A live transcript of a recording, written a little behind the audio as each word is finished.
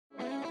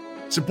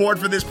Support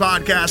for this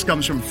podcast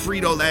comes from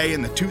Frito-Lay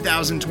and the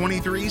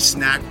 2023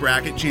 Snack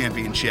Bracket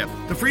Championship.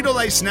 The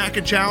Frito-Lay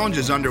Snack Challenge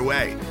is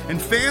underway,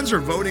 and fans are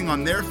voting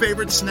on their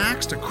favorite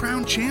snacks to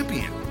crown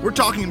champion. We're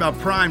talking about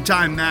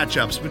prime-time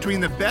matchups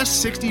between the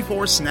best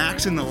 64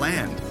 snacks in the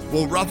land.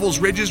 Will Ruffles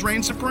Ridges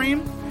reign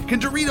supreme?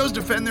 Can Doritos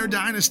defend their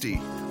dynasty?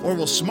 Or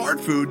will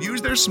Smart Food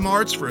use their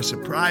smarts for a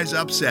surprise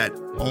upset?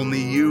 Only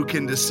you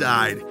can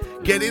decide.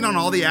 Get in on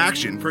all the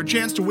action for a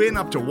chance to win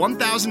up to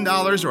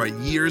 $1,000 or a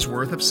year's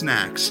worth of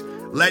snacks.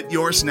 Let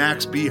your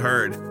snacks be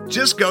heard.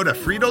 Just go to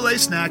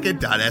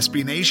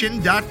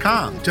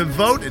fritolaysnacket.sbnation.com to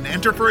vote and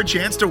enter for a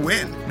chance to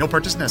win. No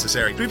purchase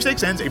necessary.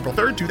 Sweepstakes ends April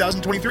 3rd,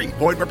 2023.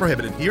 Void where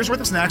prohibited. Year's worth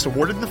of snacks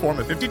awarded in the form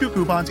of 52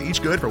 coupons,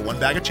 each good for one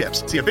bag of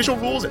chips. See official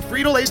rules at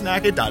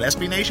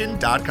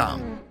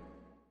fritolaysnacket.sbnation.com.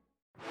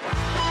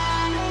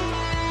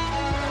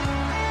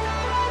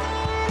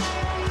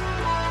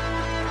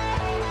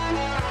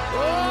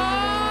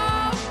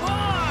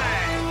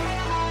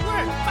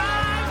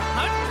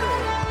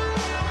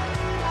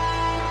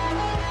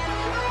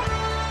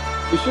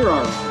 We sure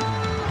are.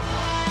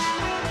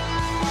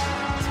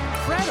 It's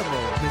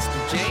incredible,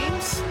 Mr.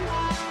 James.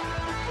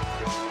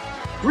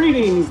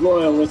 Greetings,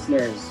 loyal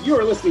listeners. You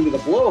are listening to the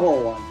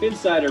BlowHole on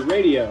Finsider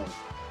Radio.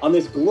 On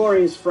this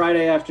glorious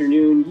Friday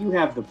afternoon, you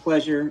have the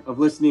pleasure of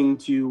listening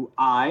to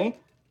I,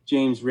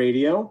 James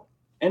Radio,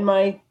 and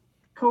my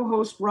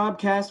co-host Rob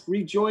Cast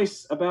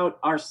rejoice about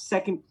our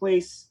second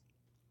place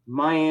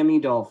Miami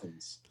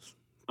Dolphins.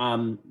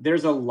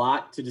 There's a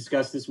lot to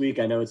discuss this week.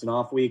 I know it's an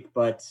off week,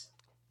 but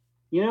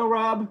you know,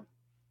 Rob, a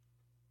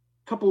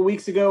couple of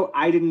weeks ago,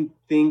 I didn't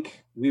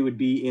think we would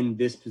be in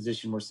this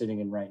position we're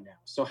sitting in right now.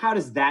 So how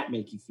does that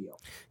make you feel?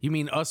 You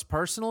mean us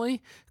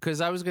personally?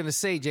 Because I was going to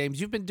say, James,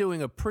 you've been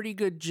doing a pretty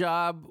good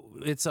job.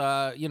 It's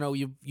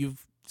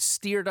you've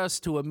steered us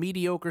to a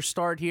mediocre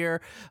start here.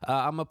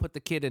 I'm gonna put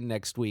the kid in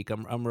next week.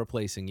 I'm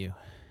replacing you.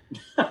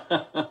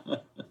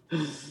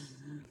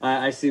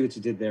 I see what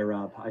you did there,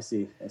 Rob. I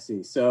see.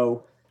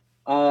 So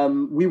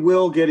we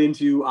will get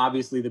into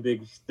obviously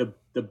the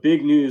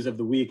big news of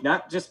the week,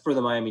 not just for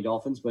the Miami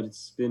Dolphins, but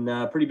it's been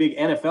pretty big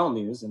NFL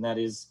news, and that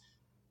is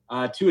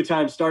Tua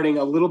time starting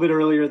a little bit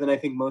earlier than I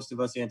think most of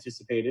us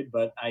anticipated,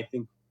 but I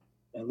think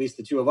at least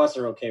the two of us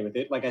are okay with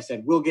it. Like I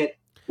said, we'll get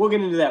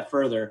into that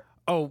further.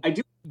 Oh, I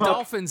do.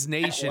 Dolphins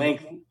Nation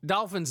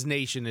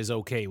is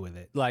okay with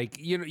it. Like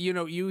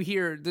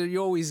you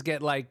always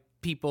get like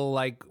people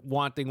like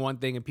wanting one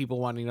thing and people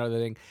wanting another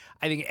thing.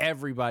 I think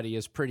everybody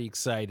is pretty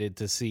excited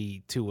to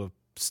see Tua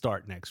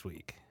start next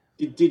week.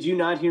 Did you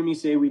not hear me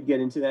say we'd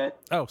get into that?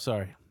 Oh,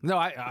 sorry. No,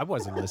 I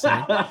wasn't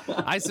listening.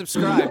 I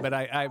subscribe, but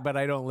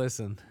I don't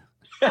listen.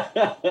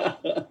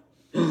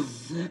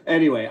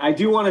 Anyway, I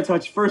do want to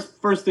touch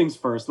first things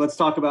first. Let's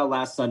talk about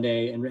last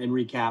Sunday and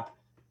recap.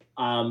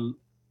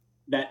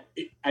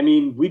 We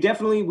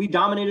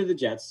dominated the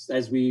Jets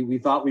as we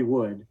thought we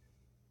would.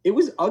 It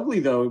was ugly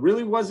though. It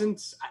really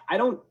wasn't.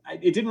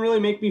 It didn't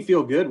really make me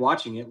feel good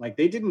watching it. Like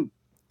they did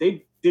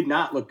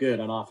not look good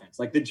on offense.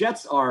 Like the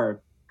Jets are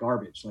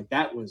garbage. Like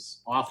that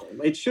was awful.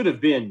 It should have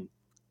been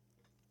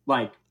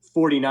like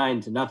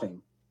 49-0.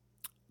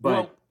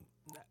 But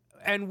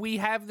and we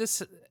have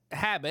this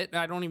habit.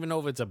 I don't even know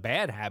if it's a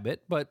bad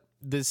habit, but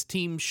this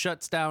team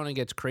shuts down and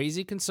gets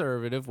crazy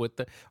conservative with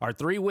our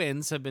 3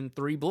 wins have been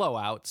 3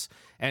 blowouts.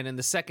 And in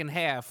the second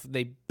half,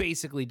 they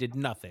basically did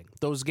nothing.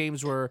 Those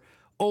games were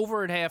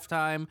over at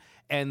halftime,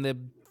 and the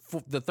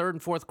third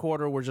and fourth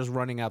quarter were just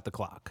running out the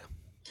clock.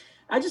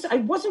 I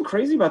wasn't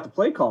crazy about the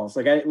play calls.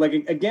 They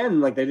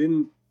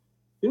didn't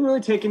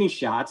really take any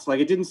shots. Like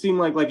it didn't seem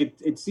like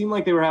it seemed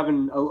like they were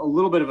having a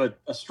little bit of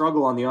a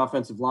struggle on the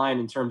offensive line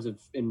in terms of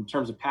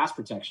pass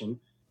protection.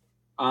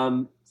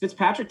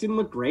 Fitzpatrick didn't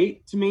look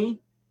great to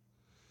me.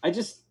 It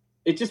just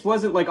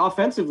wasn't like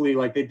offensively,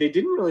 like they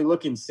didn't really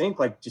look in sync.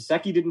 Like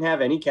Gesicki didn't have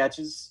any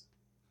catches.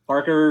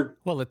 Parker.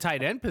 Well, the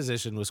tight end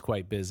position was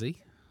quite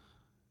busy.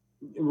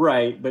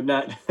 Right, but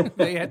not.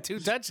 They had 2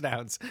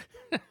 touchdowns.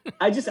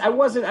 I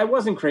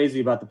wasn't crazy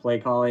about the play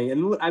calling,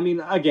 and I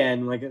mean,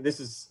 again, like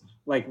this is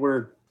like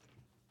we're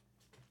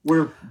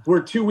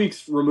 2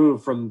 weeks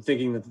removed from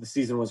thinking that the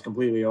season was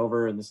completely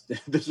over and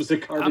this was a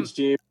garbage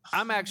team.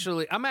 I'm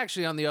actually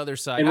on the other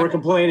side, and we're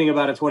complaining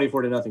about a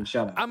 24-0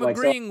 shutout. I'm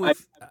agreeing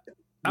with.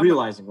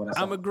 Realizing what I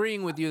saw. I'm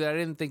agreeing with you that I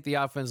didn't think the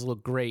offense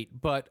looked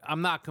great, but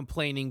I'm not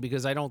complaining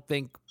because I don't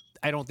think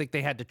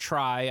they had to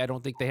try. I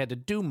don't think they had to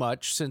do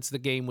much since the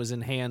game was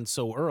in hand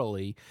so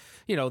early.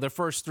 You know, the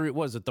first 3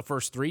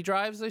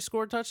 drives they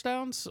scored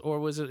touchdowns, or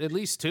was it at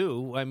least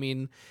 2? I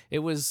mean, it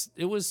was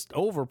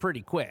over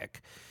pretty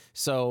quick.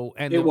 So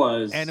it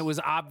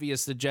was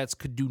obvious the Jets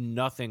could do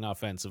nothing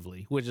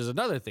offensively, which is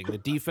another thing. The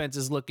defense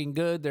is looking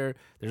good.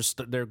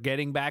 They're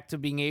getting back to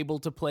being able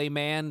to play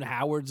man.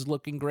 Howard's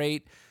looking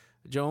great.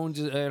 Jones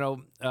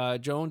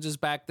is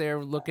back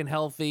there looking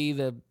healthy.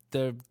 The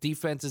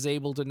defense is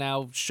able to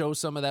now show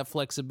some of that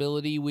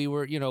flexibility we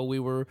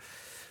were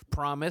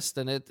promised,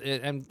 and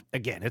and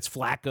again, it's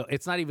Flacco.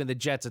 It's not even the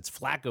Jets, it's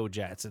Flacco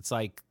Jets. It's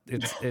like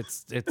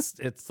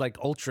it's like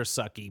ultra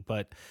sucky,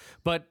 but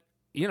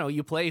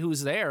you play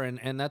who's there,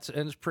 and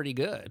it's pretty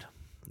good.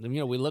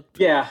 We looked.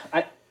 Yeah,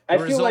 I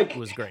feel like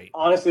was great.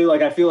 Honestly,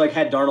 like I feel like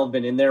had Darnold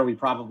been in there, we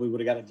probably would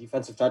have got a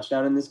defensive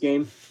touchdown in this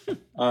game.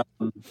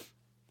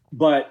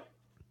 But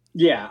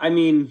yeah, I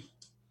mean,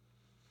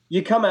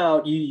 you come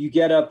out, you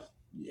get up.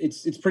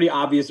 It's pretty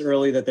obvious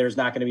early that there's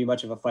not going to be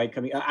much of a fight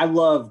coming. I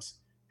loved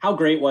how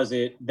great was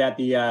it that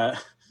the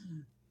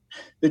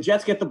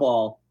Jets get the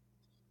ball,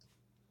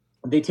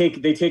 they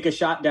take a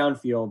shot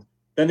downfield,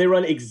 then they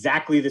run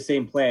exactly the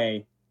same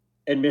play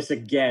and miss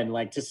again.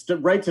 Like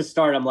right to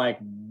start, I'm like,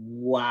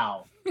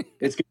 wow,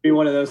 it's gonna be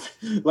one of those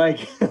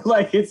like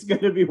it's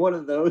gonna be one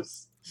of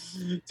those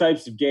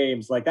types of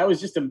games. Like that was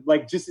just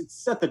it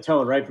set the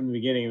tone right from the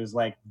beginning. It was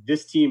like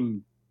this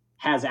team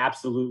has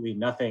absolutely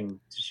nothing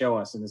to show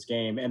us in this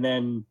game. And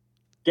then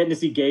getting to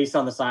see Gase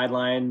on the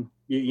sideline,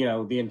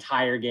 the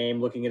entire game,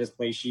 looking at his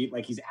play sheet,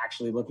 like he's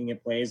actually looking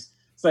at plays.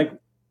 It's like,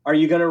 are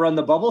you going to run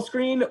the bubble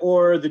screen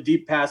or the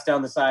deep pass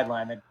down the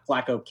sideline that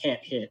Flacco can't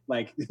hit?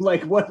 Like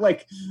what?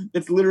 Like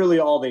that's literally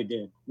all they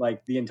did.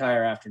 Like the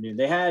entire afternoon,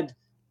 they had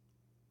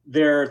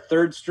their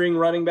third string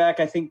running back,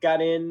 I think,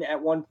 got in at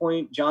one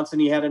point. Johnson,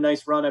 he had a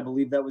nice run. I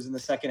believe that was in the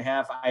second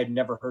half. I had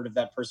never heard of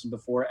that person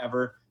before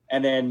ever.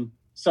 And then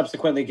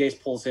subsequently,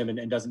 Gase pulls him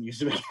and doesn't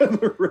use him again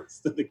the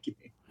rest of the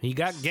game. He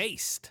got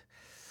Gased.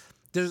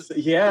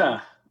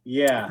 Yeah.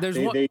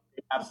 They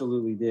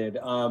absolutely did.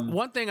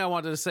 One thing I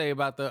wanted to say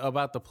about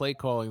the play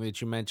calling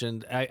that you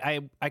mentioned,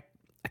 I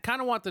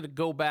kind of wanted to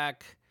go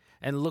back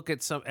and look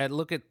at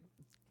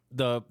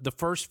the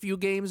first few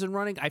games in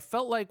running. I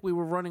felt like we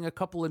were running a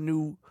couple of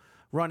new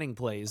running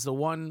plays. The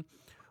one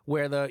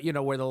where the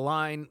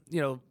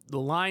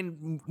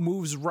line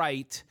moves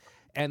right,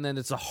 and then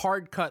it's a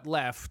hard cut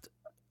left.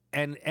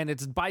 And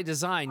it's by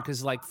design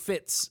because like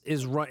Fitz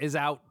is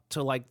out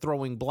to like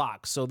throwing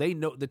blocks, so they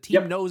know the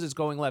team knows it's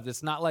going left.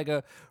 It's not like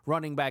a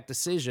running back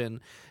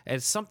decision.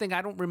 It's something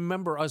I don't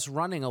remember us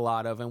running a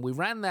lot of, and we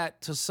ran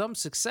that to some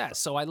success.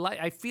 So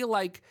I feel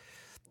like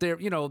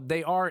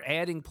they are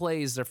adding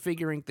plays, they're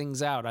figuring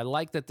things out. I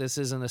like that this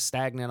isn't a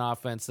stagnant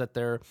offense, that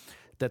they're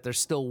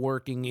still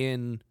working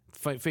in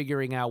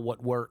figuring out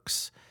what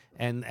works.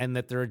 And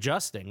that they're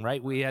adjusting,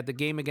 right? We had the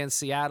game against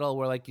Seattle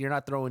where like you're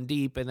not throwing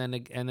deep, and then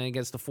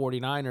against the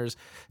 49ers,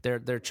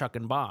 they're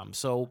chucking bombs.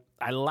 So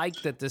I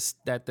like that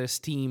this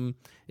team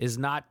is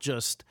not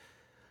just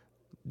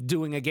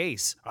doing a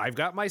Gase. I've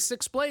got my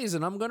 6 plays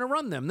and I'm going to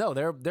run them. No,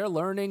 they're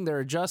learning, they're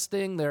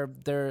adjusting,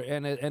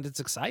 and it's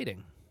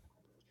exciting.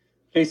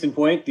 Case in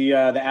point, the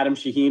Adam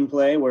Shaheen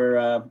play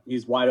where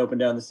he's wide open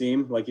down the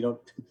seam, like you don't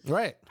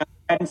right. I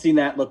hadn't seen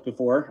that look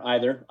before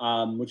either,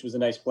 which was a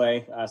nice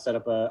play. Set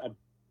up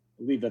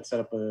I believe that set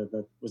up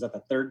was that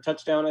the third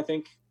touchdown? I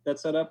think that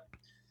set up.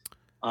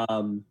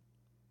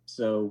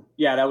 So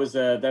yeah, that was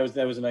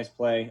a nice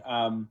play.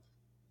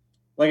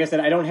 Like I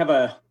said, I don't have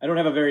a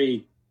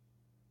very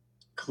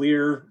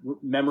clear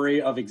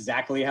memory of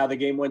exactly how the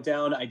game went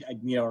down. I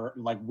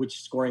like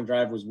which scoring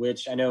drive was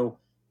which. I know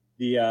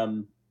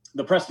the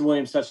Preston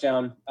Williams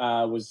touchdown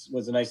was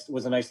a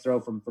nice throw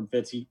from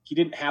Fitz. He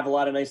didn't have a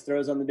lot of nice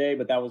throws on the day,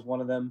 but that was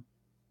one of them.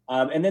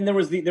 And then there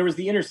was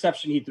the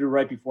interception he threw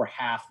right before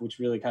half, which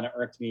really kind of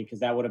irked me because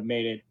that would have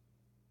made it,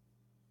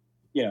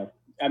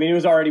 it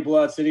was already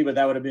blowout city, but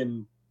that would have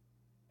been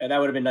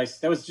nice.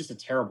 That was just a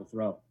terrible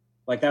throw.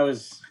 Like that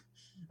was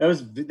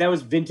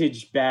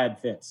vintage bad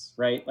Fitz,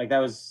 right? Like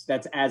that's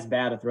as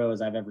bad a throw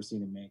as I've ever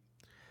seen him make.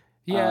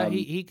 Yeah,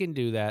 he can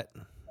do that.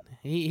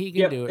 He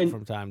can do it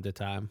from time to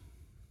time.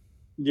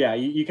 Yeah,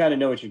 you kind of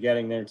know what you're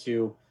getting there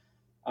too.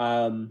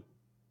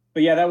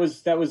 But yeah, that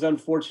was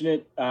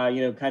unfortunate,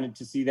 kind of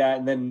to see that.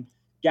 And then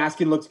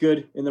Gaskin looks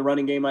good in the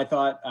running game, I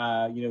thought.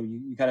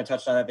 You kind of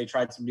touched on that. They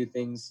tried some new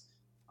things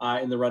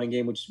in the running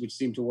game, which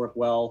seemed to work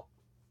well.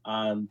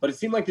 But it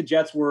seemed like the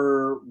Jets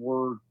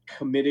were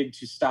committed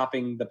to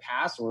stopping the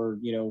pass or,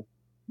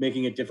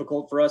 making it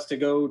difficult for us to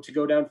go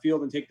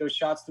downfield and take those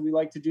shots that we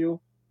like to do.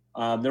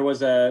 There was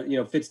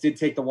Fitz did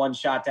take the one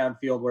shot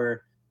downfield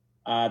where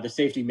the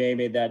safety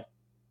made that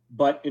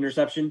butt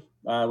interception,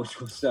 which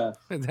was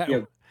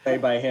play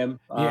by him.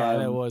 Yeah,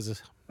 that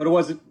was. But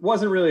it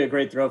wasn't really a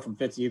great throw from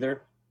Fitz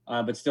either.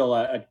 But still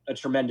a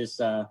tremendous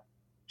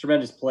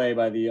play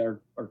by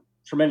or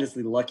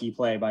tremendously lucky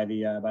play by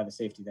the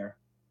safety there.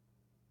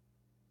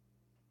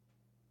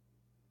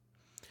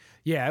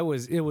 Yeah, it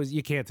was.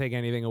 You can't take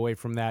anything away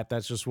from that.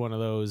 That's just one of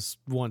those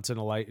once in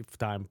a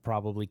lifetime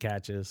probably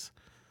catches.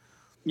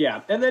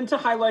 Yeah, and then to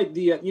highlight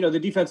the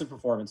defensive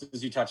performance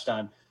as you touched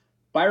on,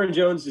 Byron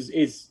Jones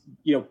is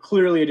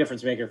clearly a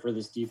difference maker for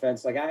this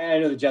defense. Like I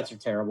know the Jets are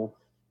terrible,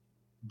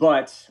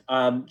 but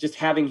just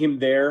having him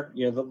there,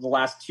 the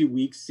last 2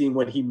 weeks, seeing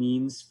what he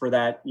means for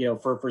that,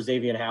 for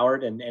Xavier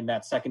Howard and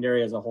that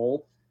secondary as a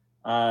whole,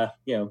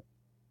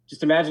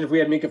 just imagine if we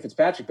had Minka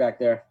Fitzpatrick back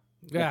there.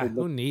 Yeah,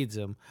 who needs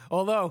him?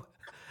 Although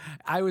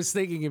I was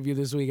thinking of you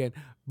this weekend.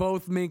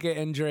 Both Minka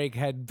and Drake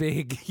had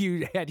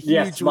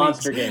huge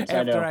monster weeks games.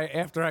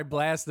 after I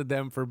blasted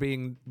them for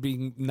being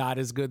not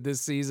as good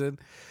this season.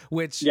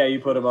 Which you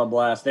put them on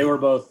blast. They were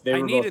both.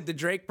 I needed the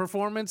Drake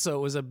performance, so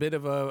it was a bit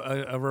of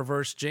a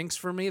reverse jinx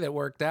for me that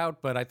worked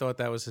out. But I thought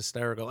that was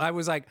hysterical.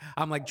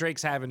 I'm like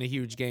Drake's having a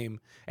huge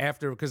game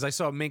after because I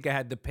saw Minka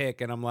had the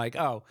pick, and I'm like,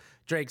 oh,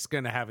 Drake's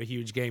gonna have a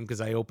huge game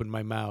because I opened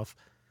my mouth.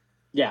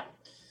 Yeah.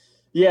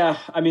 Yeah,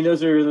 I mean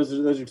those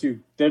are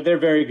two. They're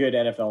very good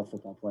NFL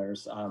football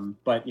players.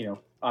 But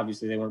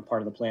obviously they weren't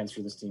part of the plans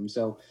for this team.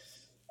 So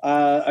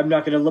I'm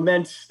not going to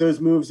lament those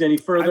moves any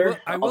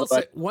further. I will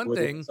say one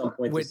thing,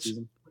 which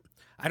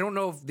I don't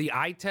know if the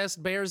eye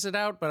test bears it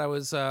out, but I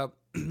was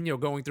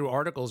going through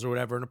articles or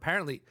whatever, and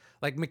apparently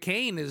like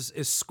McCain is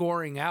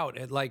scoring out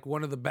at like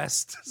one of the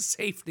best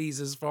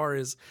safeties as far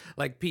as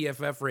like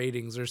PFF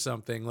ratings or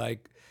something.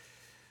 Like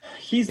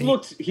he's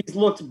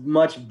looked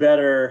much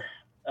better.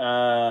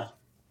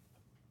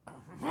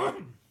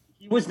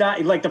 He was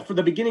not like for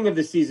the beginning of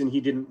the season.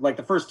 He didn't like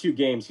the first two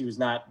games. He was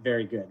not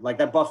very good. Like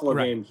that Buffalo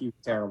game, he was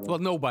terrible. Well,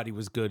 nobody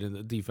was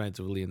good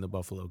defensively in the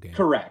Buffalo game.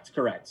 Correct.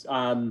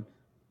 I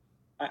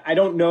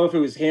don't know if it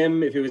was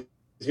him, if it was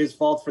his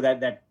fault for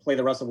that play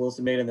that Russell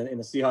Wilson made in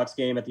the Seahawks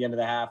game at the end of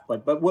the half.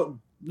 But what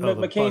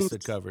McCain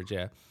busted coverage,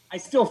 yeah. I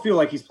still feel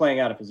like he's playing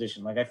out of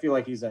position. Like I feel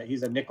like he's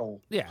a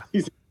nickel. Yeah,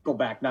 he's a nickel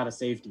back, not a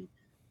safety.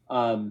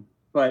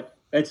 But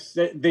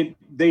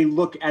they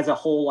look as a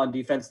whole on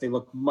defense. They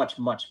look much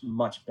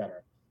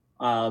better.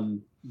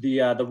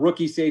 The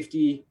rookie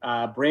safety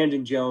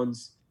Brandon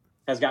Jones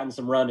has gotten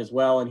some run as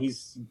well, and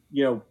he's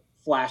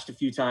flashed a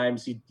few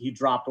times. He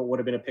dropped what would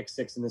have been a pick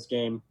six in this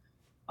game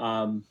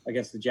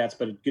against the Jets,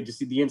 but good to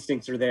see the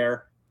instincts are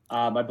there.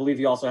 I believe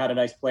he also had a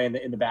nice play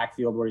in the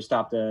backfield where he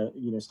stopped to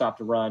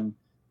run.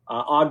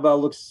 Ogba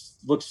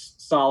looks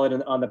solid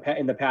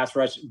in the pass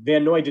rush.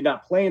 Van Noy did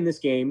not play in this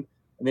game,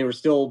 and they were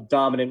still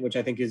dominant, which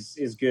I think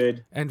is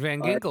good. And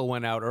Van Ginkel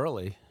went out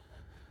early.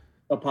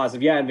 A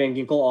positive, yeah, and Van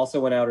Ginkel also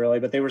went out early,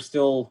 but they were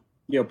still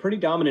pretty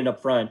dominant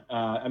up front.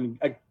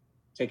 I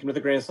take him with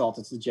a grain of salt.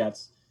 It's the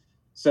Jets.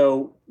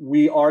 So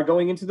we are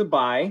going into the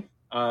bye.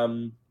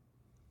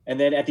 And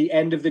then at the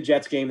end of the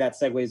Jets game, that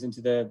segues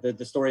into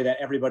the story that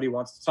everybody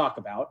wants to talk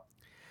about.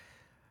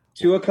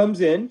 Tua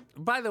comes in.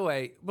 By the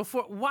way,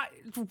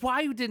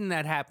 why didn't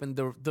that happen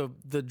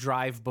the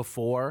drive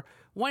before?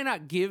 Why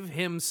not give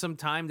him some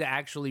time to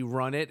actually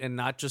run it and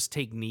not just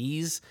take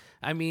knees?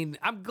 I mean,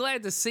 I'm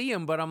glad to see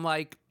him, but I'm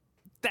like,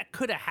 that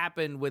could have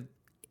happened with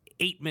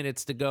 8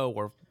 minutes to go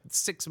or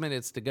 6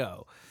 minutes to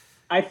go.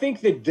 I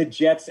think that the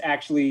Jets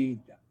actually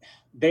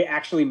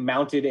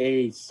mounted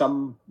a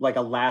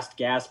last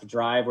gasp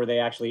drive where they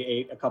actually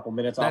ate a couple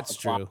minutes off the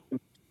clock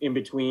in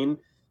between.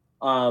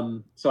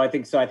 So I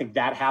think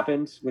that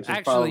happened, which is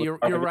actually you're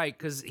right,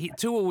 because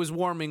Tua was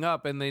warming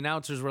up and the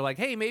announcers were like,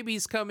 "Hey, maybe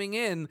he's coming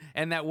in,"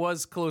 and that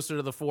was closer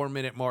to the 4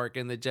 minute mark,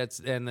 and the Jets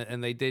and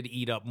they did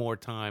eat up more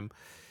time.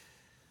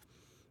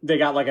 They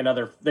got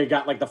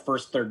the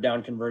first third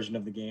down conversion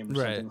of the game, or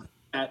something like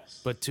that.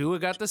 But Tua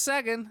got the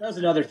second. That was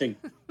another thing.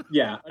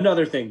 Yeah,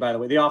 another thing. By the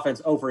way, the offense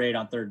 0 for 8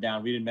 on third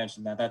down. We didn't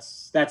mention that.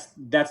 That's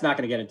not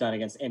going to get it done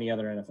against any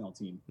other NFL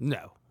team.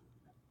 No.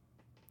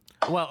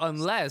 Well,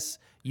 unless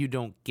you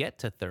don't get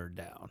to third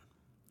down,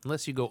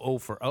 unless you go 0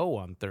 for 0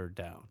 on third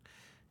down,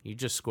 you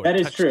just scored. That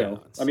is touchdowns.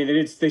 True. I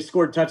mean, they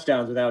scored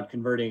touchdowns without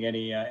converting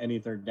any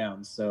third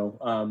downs.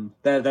 So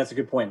that's a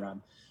good point,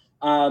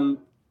 Ron.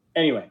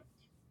 Anyway,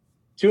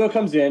 Tua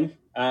comes in.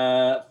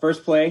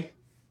 First play.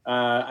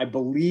 I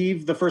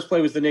believe the first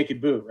play was the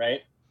naked boot,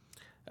 right?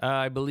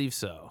 I believe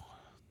so.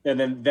 And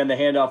then the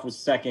handoff was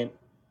second,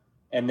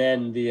 and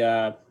then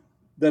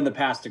the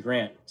pass to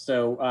Grant.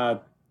 So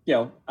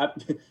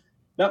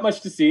not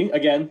much to see.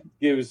 Again,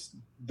 it was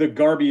the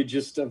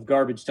garbagest of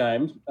garbage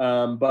time.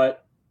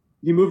 But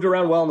he moved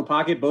around well in the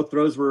pocket. Both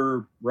throws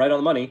were right on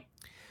the money.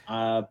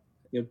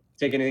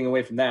 Take anything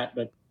away from that,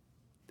 but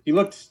he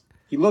looked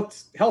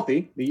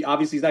healthy.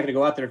 Obviously, he's not going to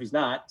go out there if he's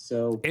not.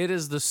 So it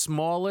is the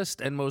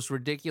smallest and most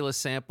ridiculous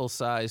sample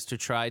size to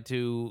try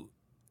to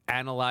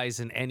analyze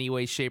in any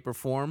way, shape, or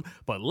form.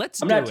 But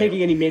I'm not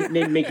taking any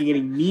making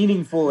any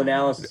meaningful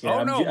analysis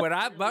here. But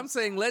I'm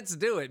saying let's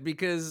do it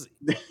because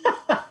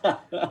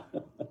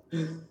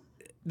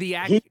the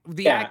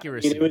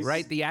accuracy,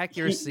 right? The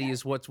accuracy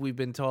is what we've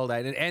been told.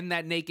 And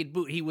that naked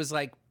boot, he was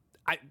like,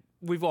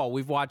 we've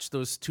watched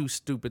those two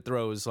stupid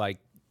throws like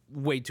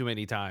way too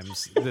many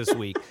times this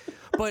week.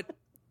 But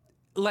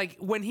like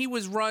when he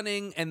was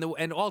running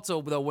and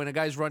also though when a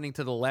guy's running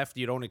to the left,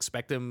 you don't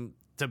expect him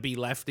to be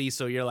lefty,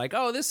 so you're like,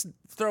 oh, this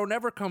throw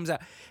never comes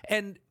out.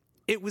 And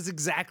it was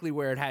exactly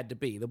where it had to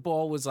be. The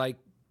ball was like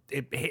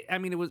it hit, I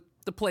mean,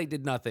 the play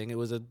did nothing. It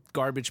was a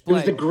garbage play. It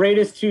was the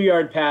greatest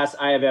 2-yard pass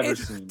I have ever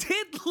seen. It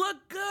did look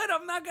good.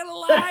 I'm not gonna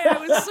lie.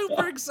 I was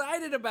super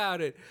excited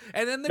about it.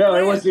 And then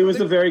it was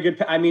a very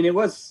good. I mean, it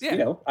was.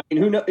 Yeah.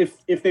 Who knows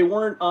if they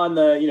weren't on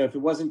the if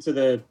it wasn't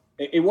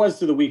it was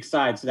to the weak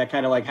side, so that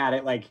kind of like had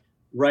it like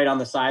right on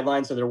the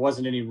sideline, so there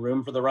wasn't any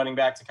room for the running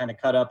back to kind of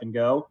cut up and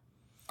go.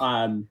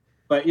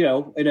 But in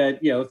a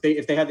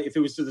if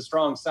it was to the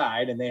strong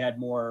side and they had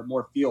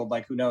more field,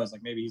 like who knows,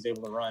 like maybe he's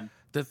able to run.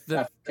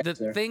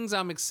 The things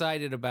I'm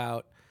excited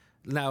about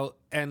now,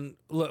 and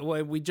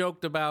look, we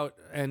joked about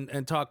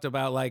and talked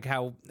about like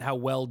how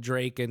well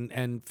Drake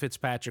and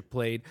Fitzpatrick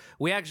played.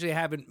 We actually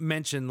haven't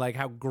mentioned like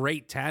how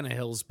great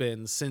Tannehill's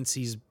been since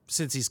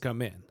he's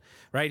come in.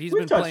 Right,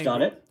 We've touched playing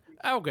on it.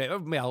 Okay,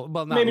 well,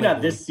 not maybe lately.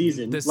 Not this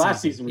season.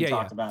 Last season we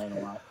talked about it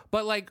a lot.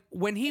 But like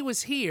when he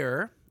was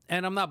here,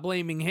 and I'm not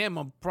blaming him,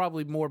 I'm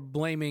probably more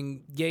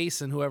blaming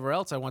Gase and whoever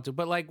else I want to.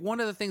 But like one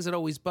of the things that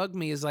always bugged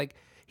me is like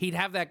he'd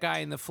have that guy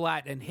in the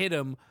flat and hit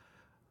him,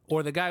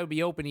 or the guy would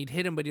be open, he'd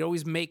hit him, but he'd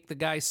always make the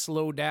guy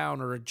slow down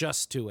or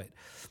adjust to it.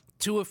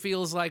 Tua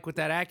feels like with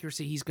that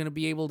accuracy, he's going to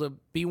be able to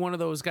be one of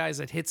those guys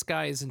that hits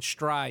guys in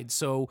stride.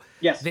 So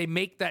yes,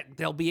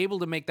 they'll be able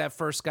to make that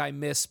first guy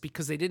miss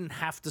because they didn't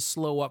have to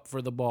slow up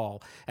for the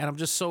ball. And I'm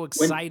just so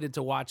excited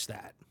to watch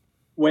that.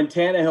 When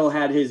Tannehill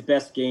had his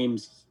best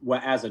games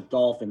as a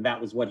Dolphin, that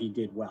was what he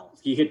did well.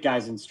 He hit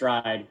guys in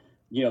stride,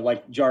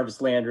 like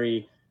Jarvis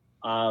Landry,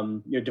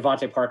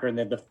 Devontae Parker, and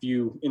then the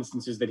few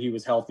instances that he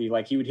was healthy,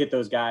 like he would hit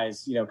those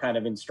guys, kind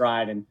of in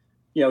stride. And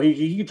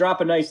he could drop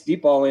a nice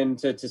deep ball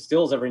into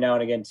Stills every now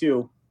and again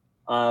too.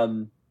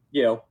 And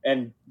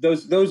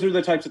those are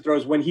the types of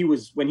throws when he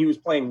was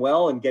playing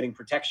well and getting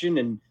protection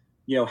and,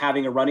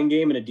 having a running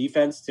game and a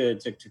defense to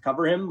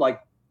cover him.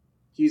 Like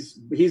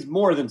he's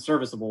more than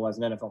serviceable as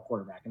an NFL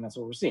quarterback. And that's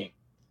what we're seeing.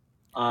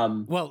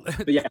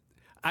 But yeah,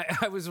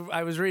 I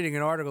was reading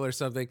an article or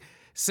something.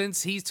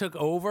 Since he took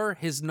over,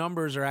 his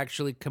numbers are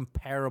actually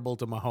comparable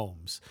to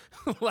Mahomes.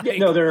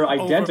 They're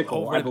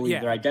identical. I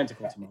believe they're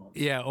identical to Mahomes.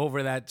 Yeah,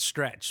 over that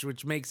stretch,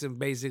 which makes him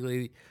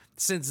basically,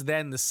 since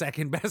then, the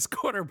second best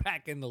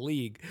quarterback in the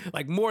league.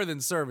 Like more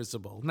than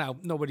serviceable. Now,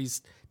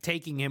 nobody's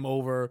taking him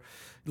over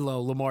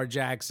Lamar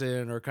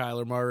Jackson or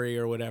Kyler Murray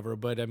or whatever.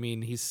 But I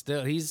mean, he's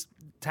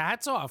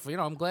hats off.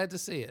 I'm glad to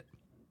see it.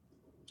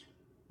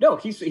 No,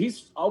 he's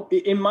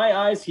in my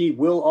eyes, he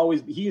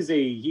is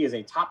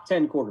a top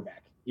 10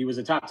 quarterback. He was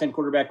a top 10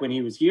 quarterback when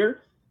he was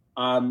here.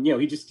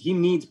 He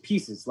needs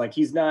pieces. Like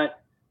he's not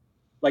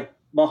like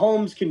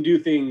Mahomes can do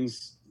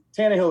things.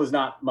 Tannehill is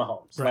not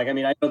Mahomes. Right.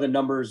 Like, I know the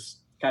numbers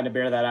kind of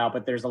bear that out,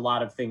 but there's a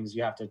lot of things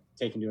you have to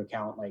take into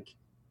account, like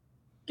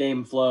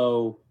game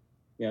flow.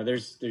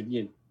 There's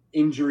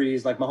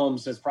injuries. Like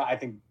Mahomes says, I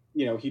think,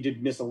 he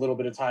did miss a little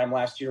bit of time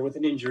last year with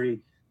an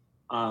injury.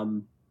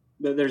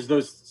 There's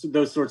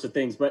those sorts of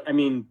things. But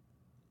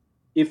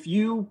if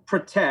you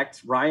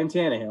protect Ryan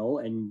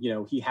Tannehill and,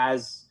 he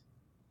has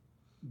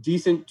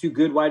decent to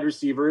good wide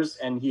receivers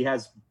and he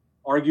has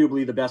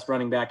arguably the best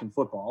running back in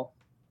football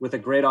with a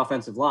great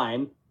offensive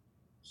line,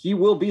 he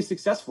will be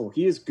successful.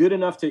 He is good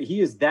enough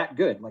he is that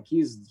good. Like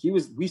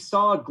we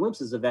saw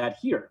glimpses of that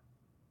here.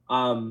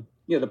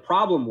 The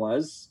problem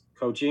was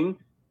coaching,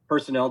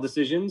 personnel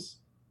decisions,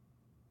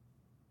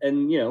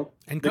 and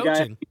and the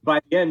coaching. Guy, by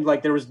the end,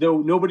 like there was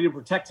nobody to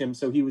protect him.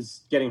 So he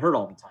was getting hurt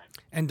all the time.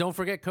 And don't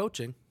forget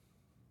coaching.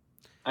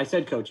 I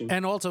said coaching.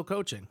 And also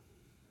coaching.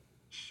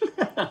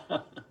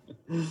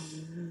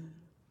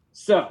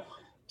 So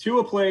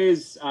Tua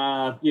plays,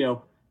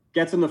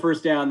 gets him the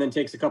first down, then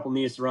takes a couple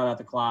knees to run out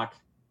the clock.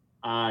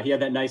 He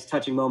had that nice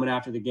touching moment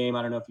after the game.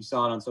 I don't know if you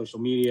saw it on social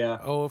media.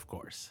 Oh, of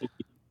course.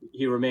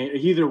 He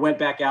either went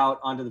back out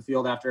onto the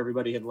field after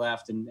everybody had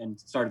left and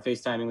started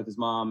FaceTiming with his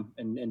mom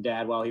and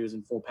dad while he was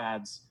in full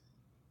pads.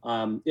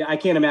 I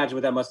can't imagine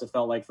what that must have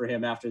felt like for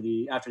him after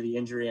the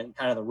injury and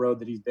kind of the road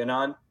that he's been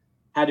on.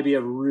 Had to be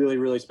a really,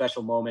 really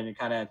special moment and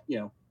kind of,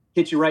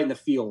 hit you right in the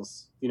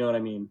feels. You know what I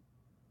mean?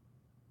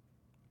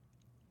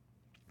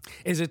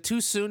 Is it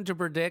too soon to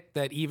predict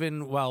that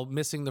even while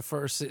sitting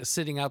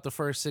out the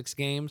first 6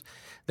 games,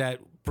 that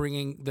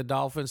bringing the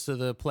Dolphins to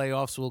the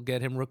playoffs will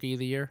get him Rookie of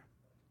the Year?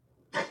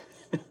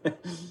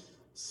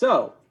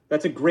 So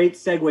that's a great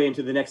segue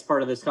into the next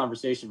part of this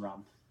conversation,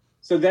 Rob.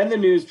 So then the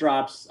news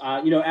drops,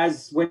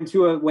 as when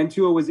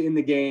Tua was in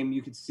the game,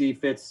 you could see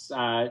Fitz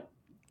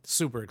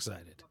super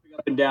excited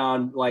up and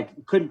down,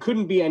 like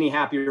couldn't be any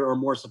happier or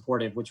more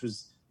supportive, which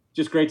was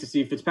just great to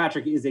see.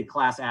 Fitzpatrick is a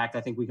class act.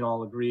 I think we can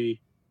all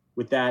agree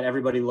with that.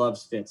 Everybody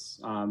loves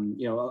Fitz.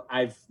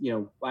 I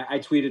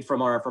tweeted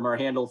from our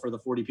handle for the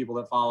 40 people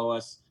that follow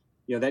us,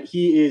 that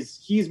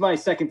he's my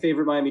second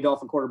favorite Miami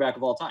Dolphin quarterback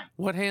of all time.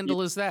 What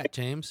handle is that,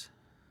 James?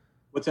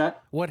 What's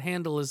that? What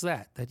handle is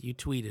that you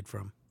tweeted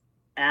from?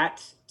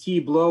 At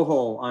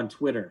 @BlowHole on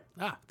Twitter.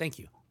 Thank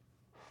you.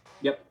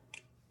 Yep.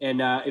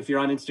 And if you're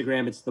on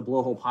Instagram, it's the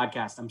BlowHole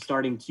podcast. I'm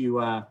starting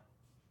to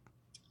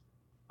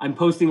I'm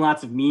posting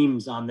lots of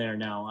memes on there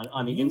now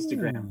on the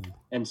Instagram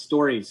and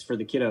stories for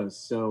the kiddos.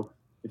 So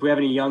if we have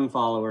any young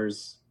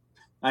followers,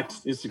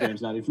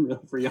 Instagram's not even really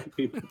for young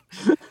people.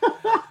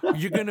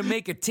 You're going to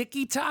make a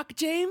TikTok,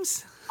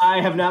 James?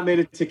 I have not made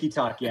a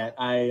TikTok yet.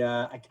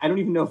 I don't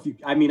even know if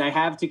I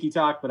have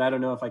TikTok, but I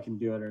don't know if I can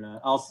do it or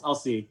not. I'll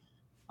see.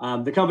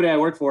 The company I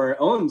work for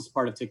owns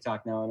part of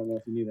TikTok now. I don't know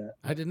if you knew that.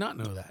 I did not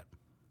know that.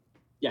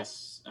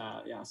 Yes.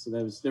 So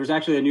there was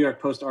actually a New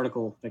York Post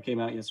article that came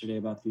out yesterday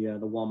about the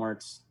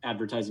Walmart's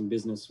advertising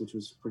business, which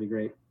was pretty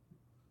great.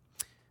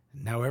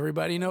 Now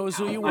everybody knows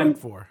who you work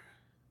for.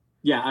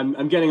 Yeah,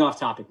 I'm getting off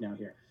topic now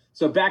here.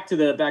 So back to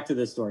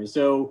the story.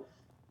 So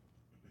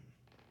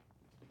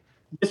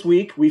this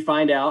week we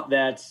find out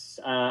that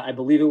I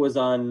believe it was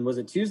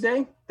it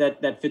Tuesday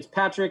that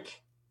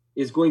Fitzpatrick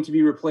is going to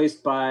be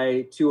replaced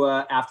by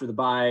Tua after the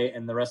bye,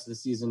 and the rest of the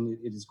season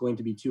it is going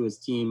to be Tua's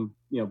team,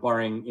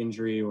 barring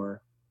injury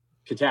or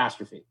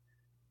catastrophe.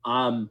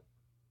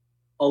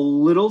 A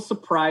little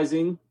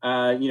surprising,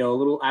 I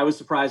was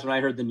surprised when I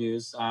heard the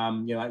news.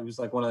 It was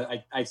like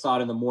I saw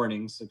it in the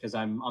mornings because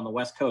I'm on the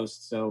West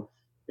Coast, so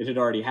it had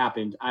already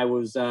happened. I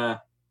was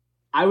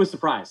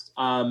surprised.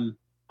 I'm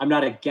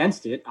not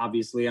against it.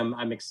 Obviously,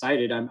 I'm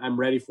excited. I'm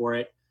ready for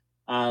it.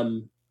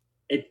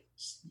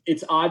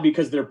 It's odd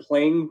because they're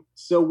playing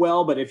so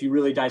well, but if you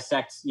really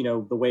dissect,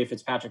 the way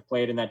Fitzpatrick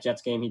played in that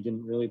Jets game, he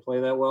didn't really play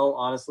that well,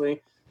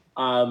 honestly.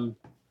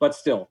 But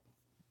still,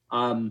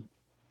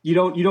 you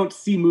don't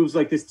see moves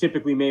like this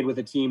typically made with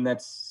a team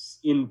that's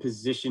in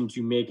position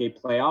to make a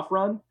playoff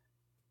run.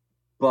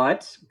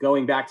 But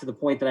going back to the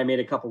point that I made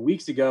a couple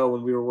weeks ago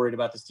when we were worried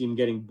about this team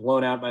getting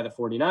blown out by the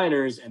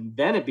 49ers and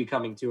then it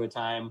becoming Tua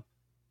time,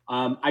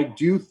 I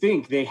do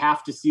think they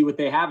have to see what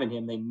they have in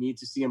him. They need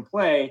to see him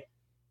play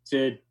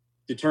to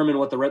determine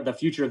what the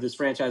future of this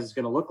franchise is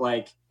going to look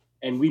like.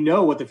 And we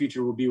know what the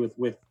future will be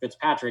with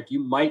Fitzpatrick.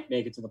 You might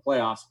make it to the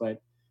playoffs,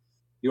 but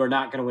you are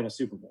not going to win a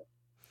Super Bowl.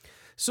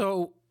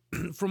 So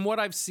from what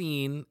I've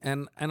seen,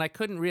 and I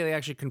couldn't really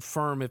actually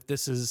confirm if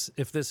this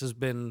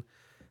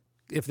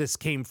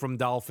came from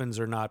Dolphins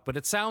or not, but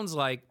it sounds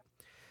like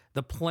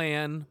the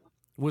plan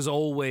was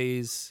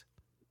always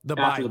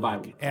after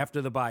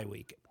the bye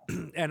week.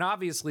 And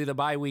obviously the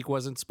bye week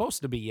wasn't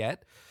supposed to be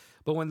yet,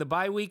 but when the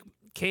bye week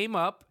came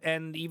up,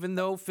 and even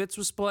though Fitz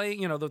was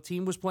playing, the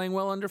team was playing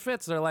well under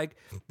Fitz, they're like,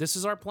 this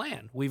is our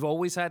plan. We've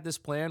always had this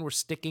plan. We're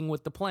sticking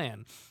with the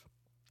plan.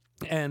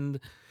 And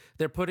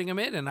they're putting him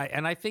in. And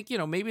I think,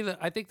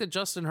 I think the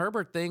Justin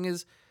Herbert thing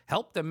is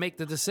helped them make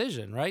the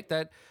decision, right?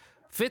 That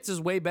Fitz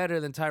is way better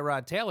than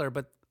Tyrod Taylor,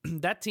 but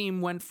that team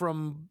went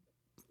from,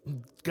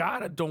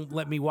 God, don't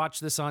let me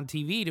watch this on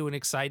TV, to an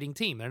exciting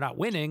team. They're not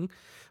winning,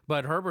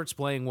 but Herbert's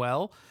playing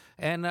well.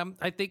 And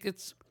I think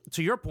it's,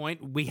 to your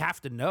point, we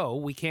have to know.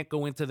 We can't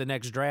go into the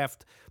next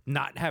draft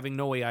not having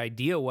no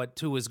idea what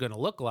Tua is going to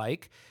look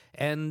like.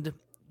 And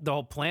the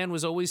whole plan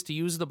was always to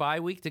use the bye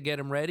week to get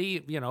him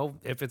ready.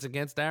 If it's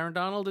against Aaron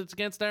Donald, it's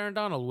against Aaron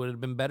Donald. Would it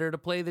have been better to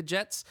play the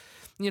Jets,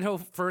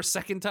 for a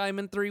second time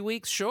in 3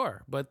 weeks?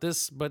 Sure. But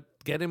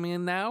get him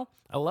in now,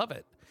 I love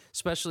it,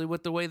 especially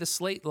with the way the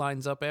slate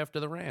lines up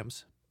after the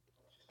Rams.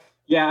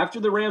 Yeah, after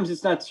the Rams,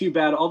 it's not too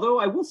bad. Although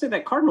I will say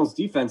that Cardinals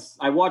defense,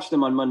 I watched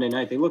them on Monday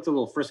night. They looked a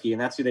little frisky, and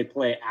that's who they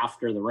play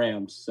after the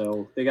Rams.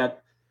 So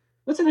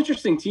that's an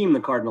interesting team the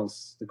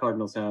Cardinals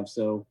have.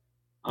 So,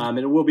 and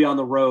it will be on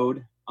the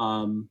road.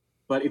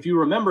 But if you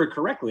remember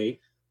correctly,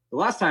 the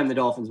last time the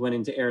Dolphins went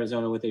into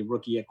Arizona with a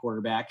rookie at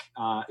quarterback,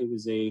 it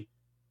was a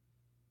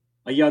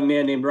young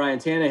man named Ryan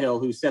Tannehill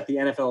who set the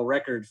NFL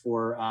record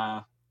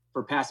for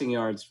passing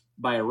yards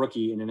by a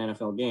rookie in an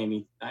NFL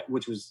game,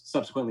 which was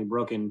subsequently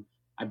broken,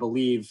 I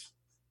believe,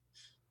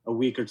 a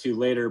week or two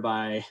later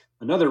by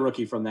another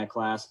rookie from that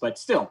class. But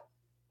still,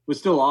 it was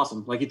still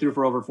awesome. Like, he threw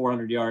for over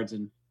 400 yards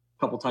and a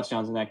couple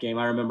touchdowns in that game.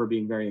 I remember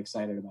being very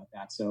excited about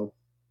that. So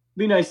it'd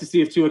be nice to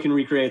see if Tua can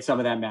recreate some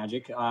of that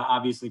magic.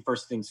 Obviously,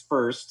 first things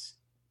first,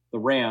 the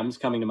Rams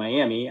coming to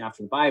Miami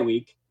after the bye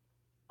week.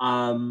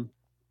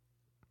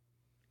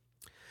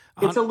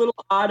 It's a little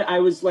odd. I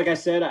was, like I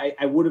said,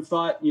 I would have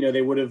thought,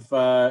 they would have,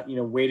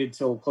 waited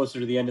till closer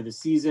to the end of the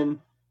season.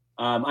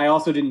 I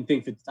also didn't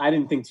think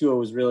Tua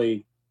was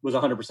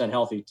 100%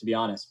 healthy, to be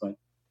honest, but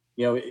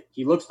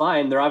he looks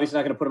fine. They're obviously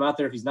not going to put him out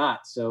there if he's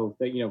not. So,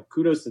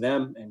 kudos to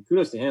them and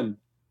kudos to him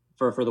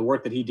for the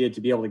work that he did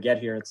to be able to get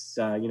here. It's,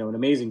 an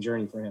amazing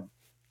journey for him.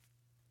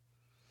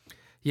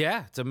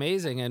 Yeah, it's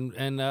amazing.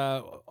 And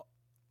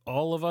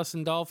all of us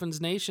in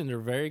Dolphins Nation are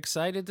very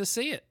excited to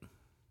see it.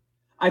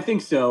 I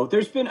think so.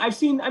 I've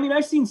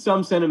seen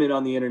some sentiment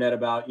on the internet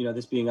about,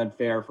 this being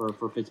unfair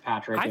for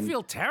Fitzpatrick. I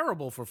feel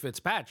terrible for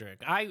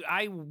Fitzpatrick.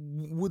 I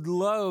would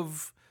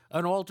love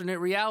an alternate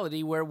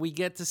reality where we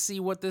get to see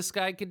what this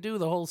guy could do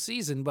the whole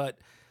season, but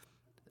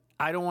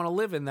I don't want to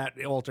live in that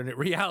alternate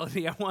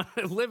reality. I want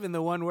to live in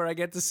the one where I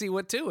get to see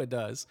what Tua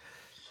does.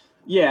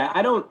 Yeah,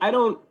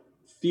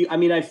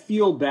 I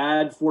feel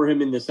bad for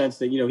him in the sense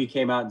that, he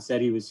came out and said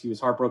he was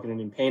heartbroken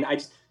and in pain.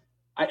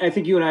 I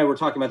think you and I were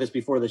talking about this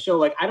before the show.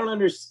 Like, I don't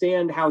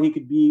understand how he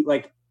could be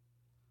like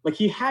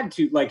he had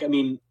to,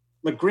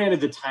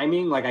 granted the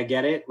timing, I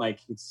get it.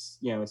 It's,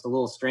 it's a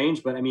little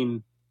strange, but I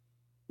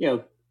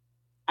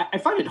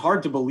find it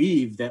hard to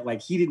believe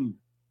that he didn't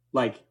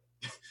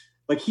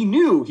he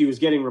knew he was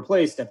getting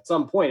replaced at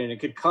some point and it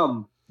could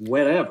come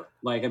whenever.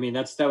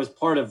 That was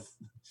part of.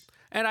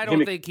 And I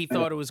don't think he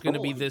thought it was going to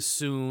be this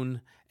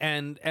soon.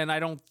 And I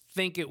don't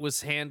think it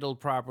was handled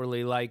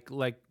properly. Like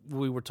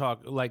we were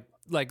talking,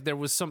 like there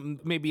was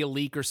maybe a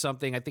leak or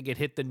something. I think it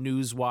hit the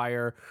news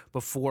wire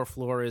before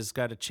Flores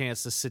got a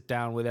chance to sit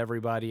down with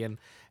everybody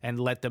and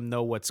let them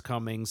know what's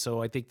coming.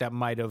 So I think that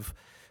might have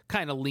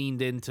kind of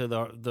leaned into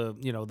the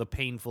the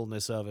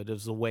painfulness of it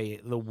is the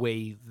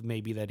way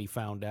maybe that he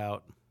found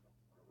out.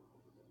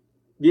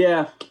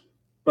 Yeah,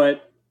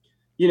 but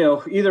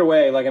either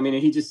way, like, I mean,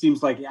 he just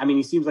seems like,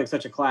 he seems like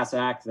such a class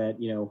act that,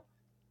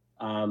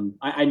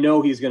 I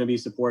know he's going to be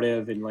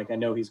supportive, and like, I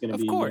know he's going to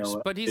be, of course,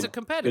 but he's a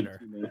competitor.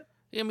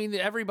 I mean,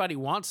 everybody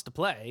wants to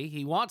play.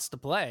 He wants to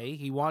play.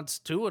 He wants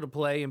Tua to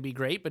play and be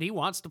great, but he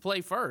wants to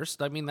play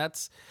first. I mean,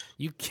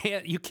 you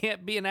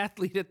can't be an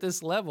athlete at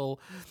this level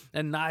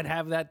and not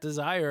have that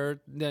desire.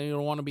 You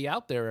don't want to be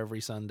out there every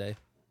Sunday.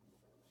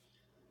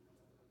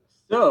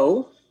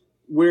 So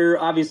we'll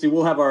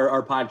have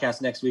our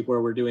podcast next week where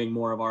we're doing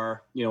more of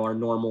our, our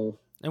normal,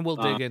 and we'll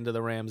dig into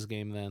the Rams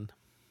game then.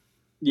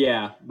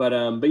 Yeah. But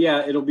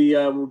yeah, it'll be,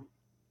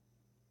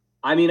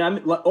 I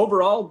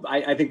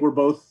think we're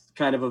both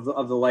kind of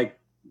the like,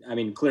 I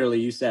mean, clearly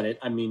you said it.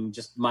 I mean,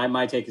 just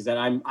my take is that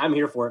I'm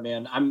here for it,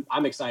 man.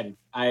 I'm excited.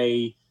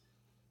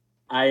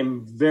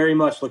 I'm very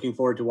much looking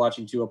forward to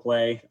watching Tua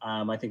play.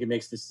 I think it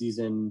makes the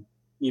season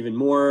even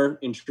more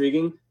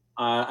intriguing.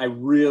 I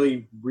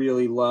really,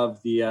 really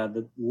love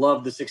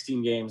the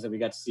 16 games that we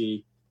got to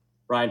see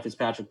Ryan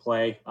Fitzpatrick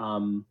play.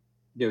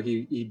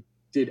 He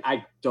did.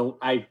 I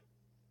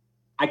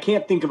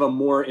can't think of a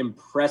more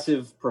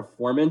impressive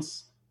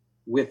performance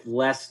with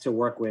less to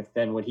work with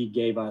than what he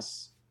gave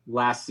us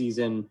last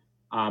season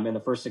in the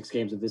first 6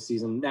 games of this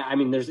season. I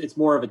mean, it's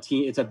more of a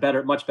team. It's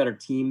a much better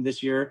team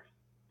this year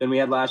than we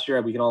had last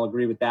year. We can all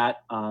agree with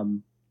that.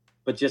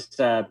 But just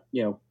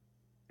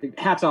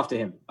hats off to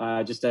him.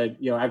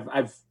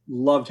 I've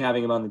loved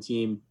having him on the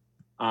team.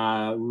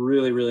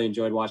 Really, really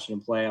enjoyed watching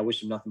him play. I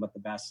wish him nothing but the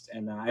best,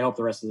 and I hope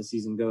the rest of the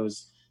season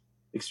goes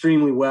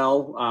extremely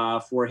well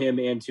for him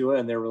and Tua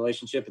and their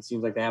relationship. It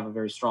seems like they have a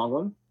very strong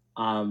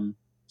one.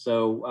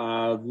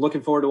 So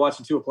looking forward to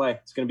watching Tua play.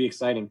 It's going to be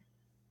exciting.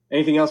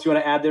 Anything else you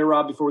want to add there,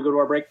 Rob, before we go to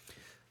our break?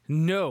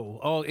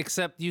 No. Oh,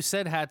 except you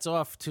said hats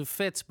off to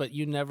Fitz, but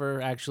you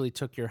never actually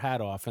took your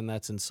hat off, and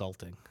that's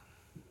insulting.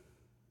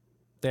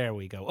 There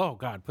we go. Oh,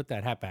 God, put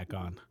that hat back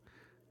on.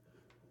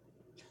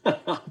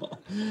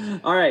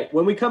 All right.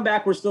 When we come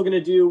back, we're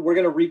going to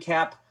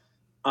recap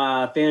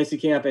Fantasy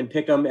Camp and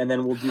Pick'em, and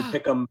then we'll do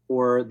Pick'em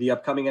for the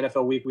upcoming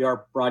NFL week. We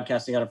are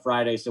broadcasting on a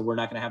Friday, so we're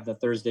not going to have the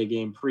Thursday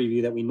game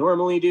preview that we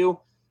normally do.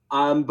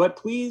 But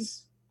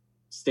please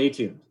stay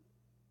tuned.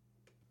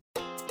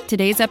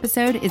 Today's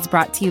episode is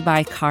brought to you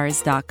by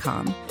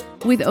Cars.com.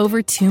 With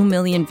over 2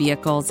 million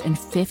vehicles and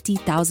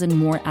 50,000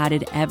 more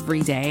added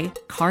every day,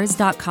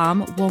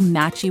 Cars.com will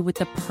match you with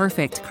the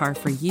perfect car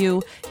for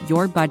you,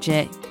 your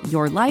budget,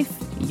 your life,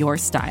 your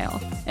style.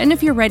 And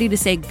if you're ready to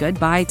say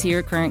goodbye to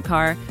your current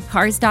car,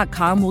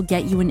 Cars.com will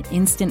get you an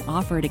instant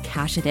offer to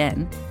cash it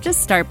in.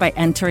 Just start by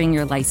entering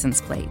your license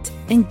plate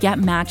and get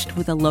matched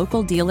with a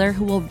local dealer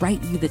who will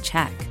write you the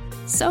check.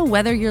 So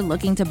whether you're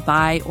looking to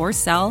buy or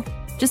sell,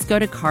 just go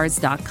to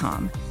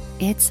Cars.com.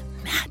 It's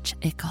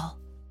magical.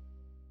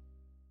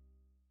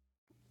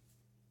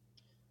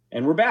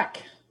 And we're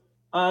back.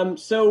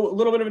 So a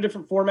little bit of a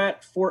different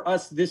format for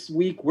us this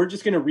week. We're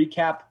just going to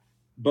recap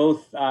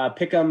both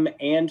Pick'em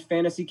and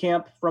Fantasy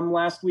Camp from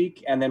last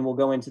week, and then we'll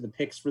go into the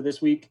picks for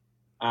this week.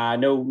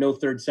 No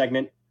third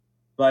segment.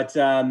 But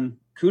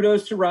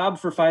kudos to Rob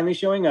for finally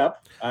showing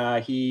up.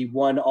 He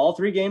won all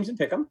 3 games in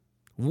Pick'em.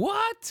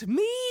 What?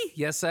 Me?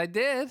 Yes, I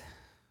did.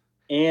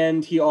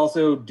 And he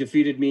also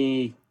defeated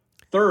me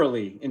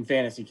thoroughly in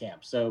Fantasy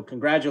Camp. So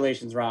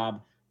congratulations,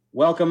 Rob.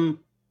 Welcome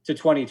to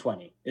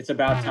 2020. It's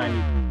about time.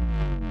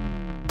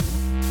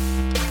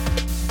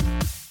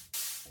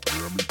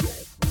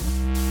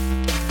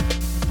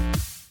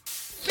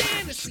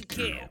 Fantasy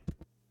Camp.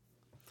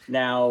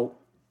 Now,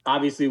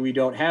 obviously, we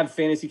don't have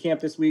Fantasy Camp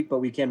this week, but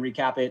we can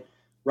recap it.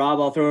 Rob,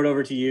 I'll throw it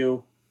over to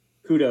you.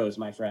 Kudos,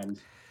 my friend.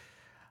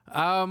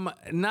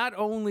 Not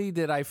only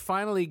did I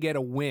finally get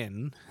a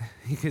win,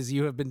 because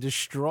you have been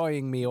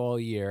destroying me all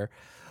year,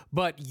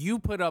 but you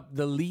put up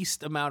the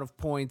least amount of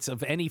points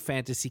of any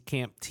Fantasy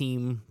Camp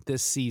team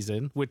this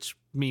season, which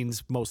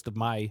means most of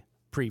my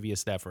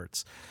previous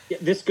efforts. Yeah,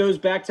 this goes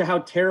back to how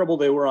terrible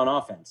they were on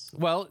offense.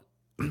 Well,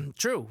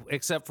 true,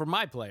 except for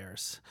my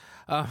players.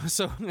 Because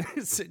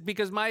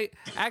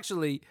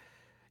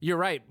you're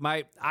right.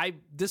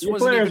 This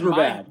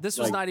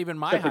was not even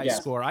my high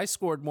score. I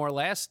scored more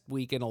last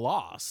week in a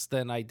loss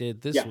than I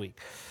did this week.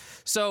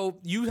 So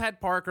you had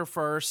Parker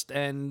first,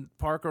 and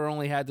Parker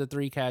only had the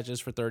 3 catches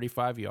for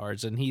 35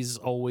 yards, and he's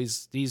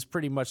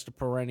pretty much the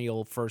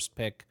perennial first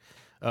pick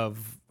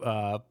of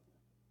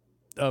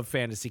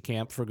Fantasy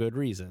Camp for good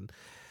reason.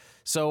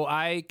 So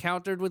I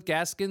countered with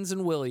Gaskins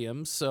and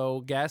Williams.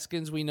 So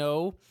Gaskins, we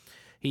know,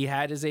 he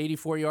had his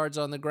 84 yards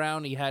on the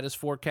ground. He had his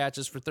 4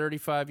 catches for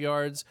 35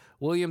 yards.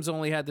 Williams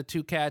only had the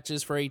 2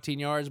 catches for 18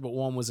 yards, but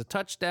 1 was a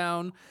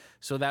touchdown.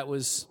 So that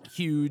was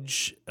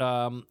huge,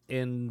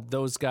 and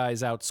those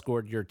guys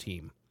outscored your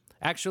team.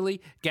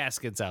 Actually,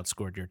 Gaskins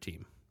outscored your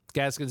team.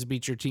 Gaskins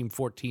beat your team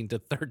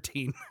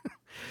 14-13.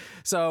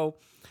 So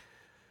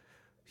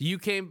the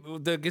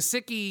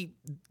Gesicki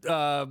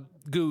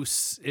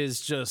goose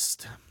is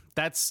just,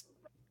 that's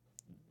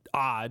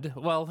odd.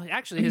 Well,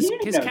 actually, He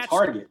didn't his have catch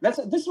target. This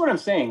is what I'm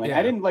saying. Like, Yeah.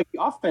 I didn't like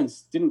the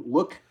offense didn't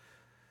look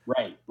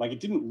right. Like, it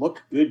didn't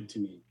look good to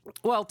me.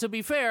 Well, to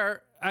be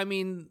fair, I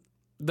mean,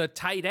 the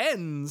tight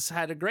ends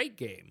had a great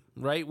game,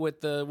 right?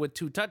 With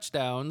 2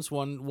 touchdowns,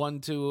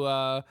 one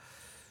to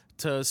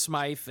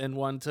Smythe and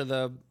one to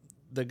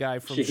the guy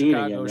from Shaheen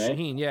Chicago, again, right?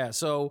 Shaheen. Yeah,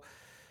 so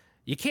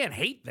you can't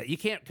hate that. You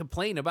can't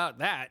complain about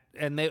that.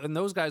 And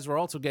those guys were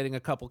also getting a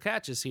couple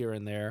catches here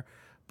and there.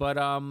 But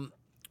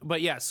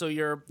yeah, so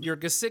your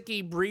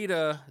Gesicki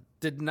Breida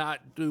did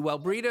not do well.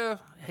 Breida,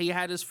 he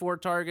had his 4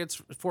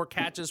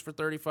 catches for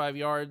 35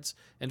 yards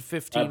and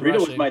 15 Breida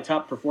rushing. was my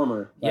top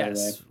performer, by the way.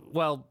 Yes.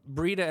 Well,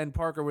 Breida and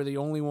Parker were the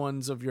only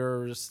ones of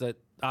yours that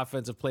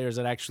offensive players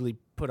that actually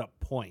put up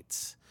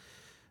points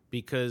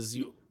because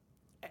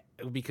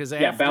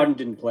Bowden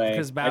didn't play.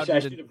 Because I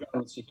Bowden should have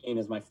gone with Shaheen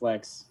as my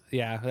flex.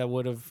 Yeah, that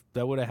would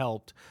have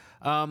helped.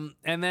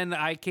 And then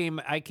I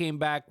came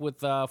back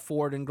with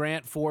Ford and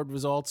Grant. Ford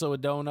was also a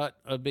donut,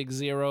 a big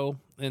 0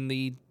 in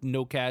the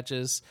no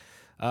catches.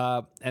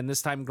 And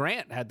this time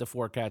Grant had the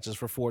 4 catches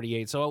for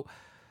 48. So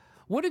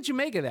what did you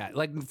make of that?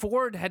 Like,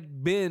 Ford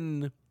had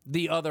been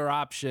the other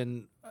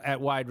option at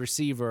wide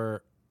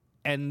receiver,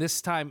 and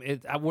this time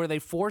were they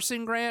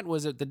forcing Grant?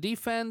 Was it the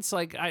defense?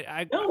 Like,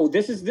 No,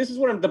 this is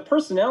what the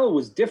personnel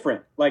was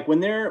different. Like, when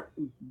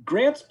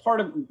Grant's part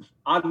of,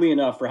 oddly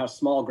enough, for how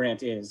small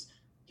Grant is,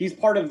 he's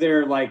part of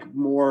their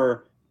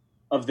more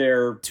of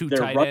their 2 their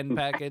tight running end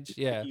package.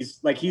 Yeah,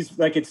 it's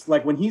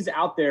like when he's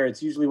out there,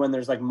 it's usually when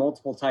there's like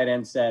multiple tight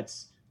end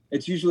sets.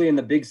 It's usually in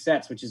the big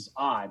sets, which is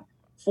odd.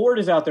 Ford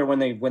is out there when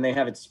they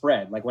have it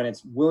spread, like when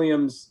it's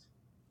Williams,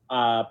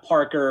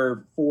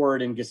 Parker,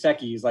 Ford, and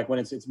Gesicki, like when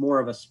it's more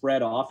of a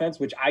spread offense,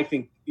 which I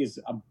think is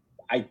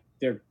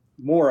they're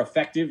more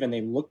effective and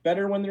they look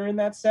better when they're in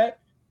that set.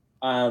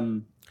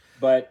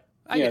 But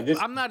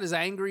I'm not as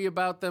angry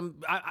about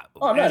them.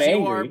 I'm not angry.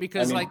 You are,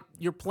 because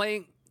you're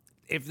playing.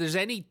 If there's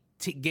any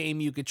game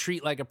you could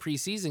treat like a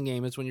preseason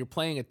game, it's when you're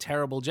playing a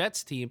terrible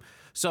Jets team.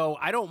 So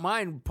I don't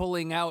mind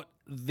pulling out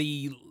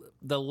the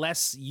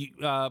less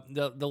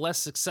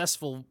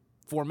successful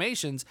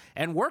formations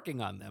and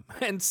working on them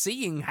and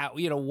seeing how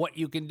what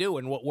you can do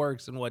and what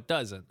works and what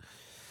doesn't.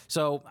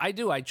 So I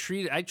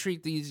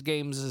treat these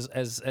games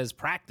as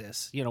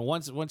practice.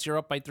 Once you're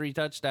up by 3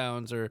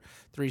 touchdowns or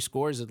 3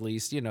 scores at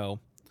least,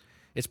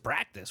 it's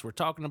practice. We're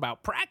talking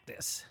about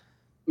practice.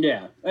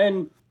 Yeah,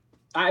 and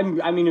I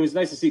mean, it was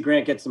nice to see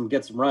Grant get some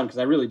run, because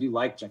I really do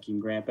like Jakeem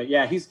Grant. But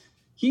yeah,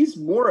 he's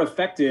more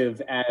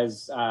effective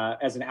as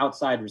an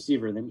outside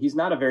receiver than he's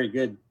not a very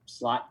good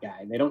slot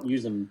guy. They don't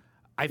use him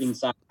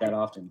inside that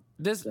often.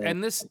 This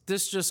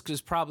just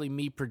is probably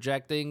me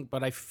projecting,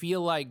 but I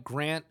feel like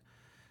Grant,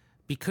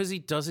 because he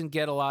doesn't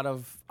get a lot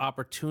of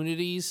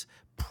opportunities,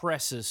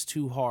 presses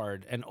too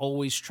hard and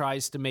always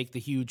tries to make the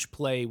huge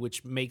play,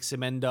 which makes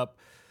him end up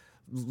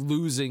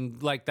losing,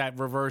 like that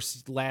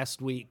reverse last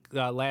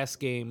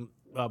game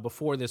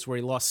before this, where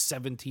he lost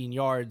 17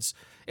 yards.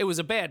 It was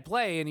a bad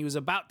play and he was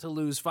about to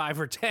lose 5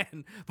 or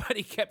 10, but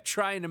he kept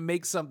trying to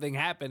make something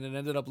happen and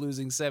ended up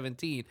losing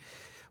 17.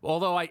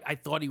 Although I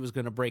thought he was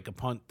going to break a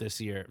punt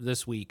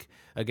this week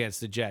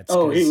against the Jets.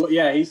 Oh, he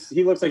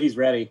looks like he's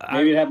ready.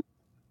 Maybe it happened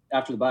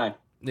after the bye.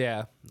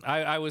 Yeah,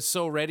 I was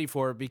so ready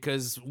for it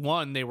because,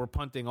 1, they were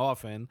punting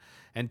often,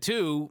 and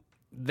 2,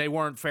 they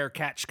weren't fair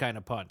catch kind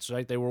of punts,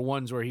 right? They were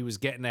ones where he was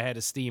getting ahead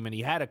of steam, and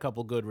he had a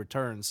couple good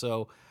returns.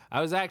 So I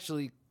was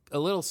actually a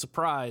little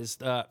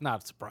surprised.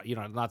 Not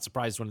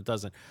surprised when it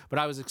doesn't, but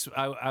I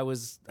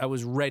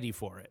was ready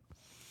for it.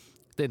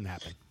 Didn't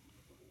happen.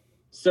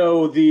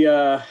 So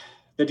the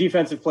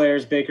defensive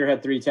players, Baker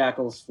had 3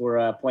 tackles for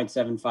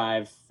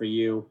 0.75 for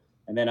you.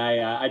 And then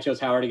I chose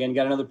Howard again,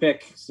 got another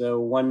pick.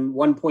 So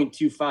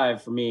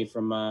 1.25 for me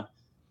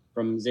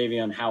from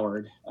Xavier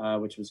Howard,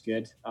 which was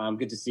good.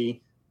 Good to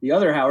see. The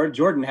other Howard,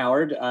 Jordan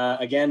Howard,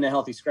 again, a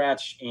healthy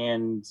scratch.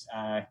 And,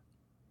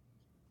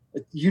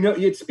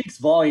 it speaks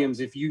volumes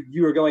if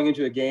you are going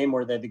into a game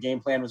where the game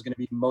plan was going to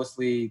be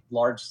mostly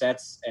large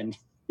sets, and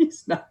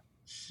he's not,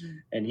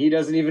 and he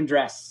doesn't even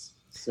dress.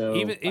 So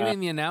even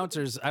the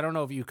announcers, I don't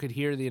know if you could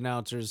hear the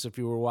announcers if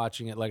you were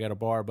watching it like at a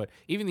bar, but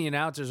even the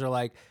announcers are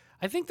like,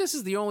 I think this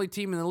is the only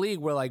team in the league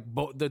where like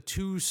the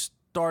 2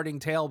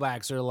 starting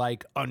tailbacks are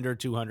like under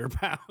 200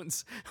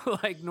 pounds.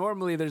 Like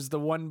normally there's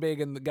the one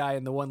big and the guy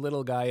and the one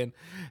little guy,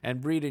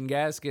 and Breed and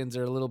Gaskins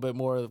are a little bit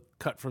more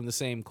cut from the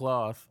same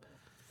cloth.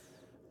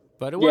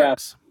 But it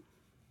works.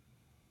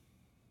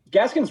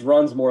 Gaskins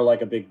runs more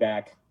like a big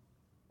back,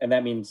 and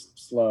that means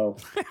slow.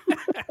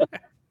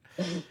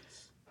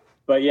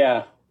 But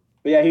yeah,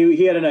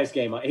 he had a nice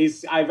game.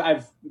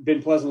 I've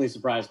been pleasantly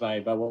surprised by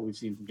what we've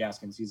seen from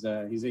Gaskins. He's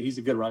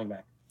a good running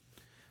back.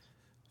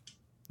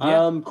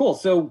 Yeah. Cool.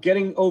 So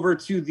getting over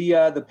to the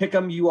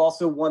pick'em, you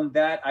also won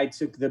that. I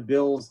took the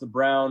Bills, the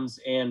Browns,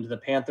 and the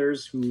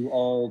Panthers, who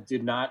all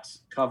did not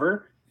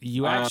cover.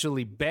 You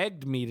actually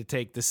begged me to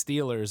take the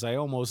Steelers. I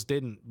almost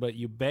didn't, but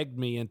you begged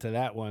me into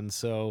that one.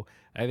 So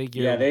I think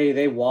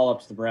they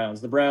walloped the Browns.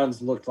 The Browns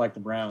looked like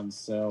the Browns.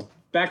 So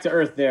back to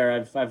earth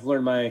there. I've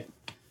learned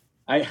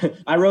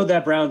I rode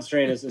that Browns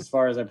train as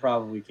far as I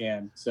probably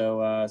can.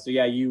 So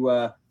yeah,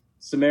 you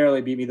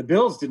summarily beat me. The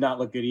Bills did not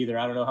look good either.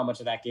 I don't know how much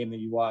of that game that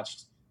you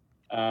watched.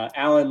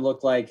 Allen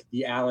looked like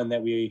the Allen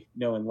that we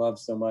know and love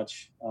so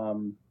much.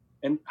 And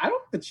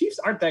the Chiefs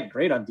aren't that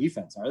great on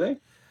defense, are they?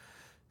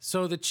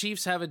 So the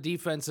Chiefs have a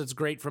defense that's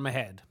great from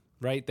ahead,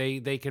 right?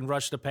 They can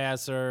rush the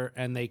passer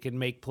and they can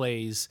make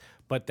plays,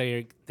 but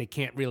they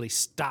can't really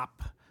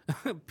stop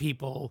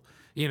people.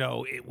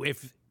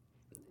 If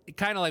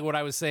kind of like what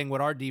I was saying,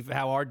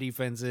 how our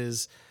defense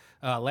is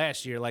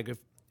last year. Like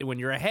when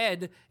you're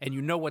ahead and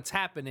you know what's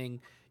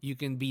happening, you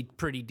can be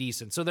pretty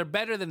decent. So they're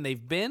better than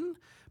they've been,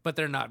 but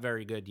they're not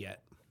very good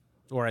yet,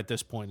 or at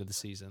this point of the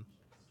season.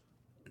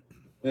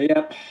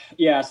 Yep.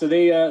 Yeah. So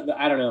they,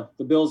 I don't know.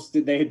 The Bills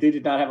they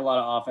did not have a lot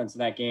of offense in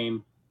that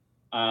game.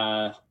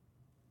 I'm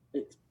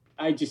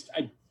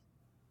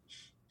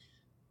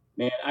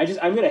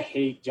gonna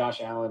hate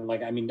Josh Allen.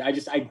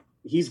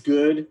 He's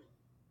good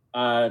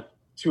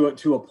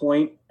to a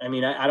point. I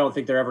mean, I don't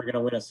think they're ever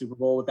gonna win a Super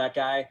Bowl with that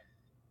guy,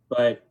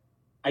 but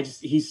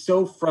he's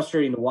so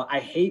frustrating to watch. I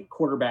hate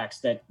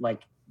quarterbacks that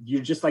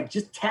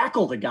just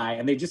tackle the guy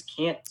and they just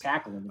can't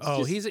tackle him.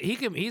 He's a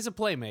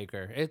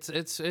playmaker.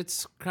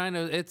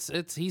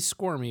 He's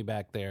squirmy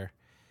back there.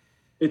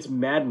 It's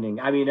maddening.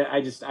 I mean, I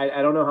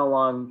don't know how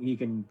long he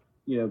can,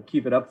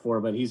 keep it up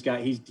for, but he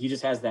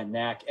just has that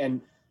knack.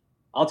 And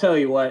I'll tell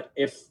you what,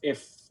 if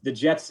the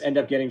Jets end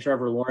up getting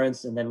Trevor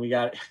Lawrence and then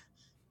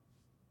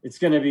it's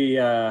going to be,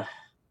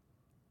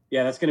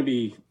 that's going to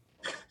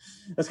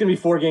be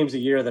 4 games a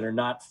year that are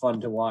not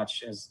fun to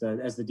watch as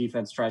the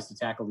defense tries to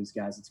tackle these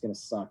guys. It's going to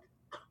suck.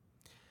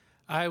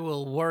 I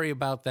will worry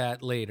about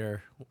that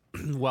later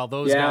while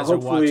those guys are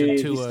watching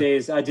Tua.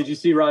 He stays. Did you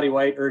see Roddy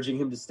White urging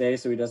him to stay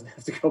so he doesn't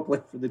have to go play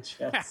for the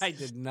Jets? I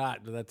did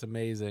not, but that's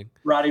amazing.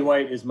 Roddy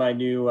White is my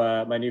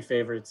new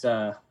favorite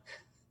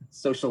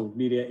social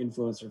media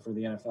influencer for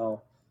the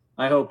NFL.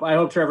 I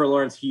hope Trevor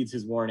Lawrence heeds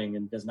his warning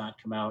and does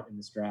not come out in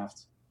this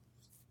draft.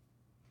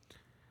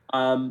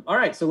 All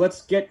right, so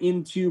let's get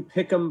into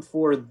Pick'em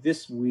for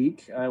this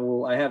week.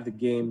 I have the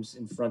games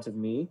in front of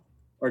me,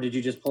 or did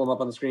you just pull them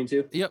up on the screen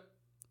too? Yep.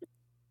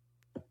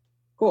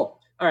 Cool.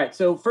 All right,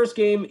 so first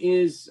game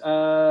is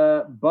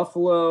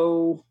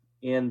Buffalo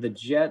and the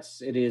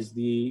Jets. It is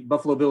the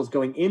Buffalo Bills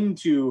going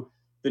into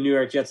the New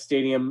York Jets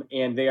Stadium,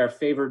 and they are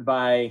favored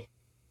by.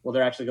 Well,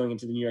 they're actually going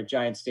into the New York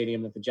Giants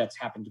Stadium that the Jets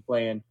happen to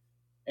play in,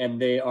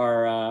 and they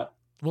are.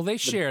 Well, they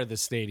share the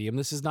stadium.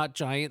 This is not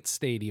Giant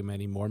Stadium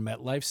anymore.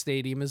 MetLife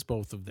Stadium is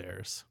both of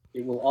theirs.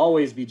 It will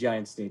always be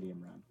Giant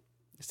Stadium, Ron.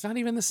 It's not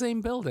even the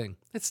same building.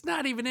 It's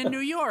not even in New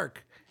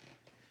York.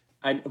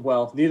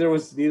 Neither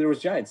was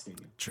Giant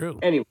Stadium. True.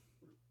 Anyway,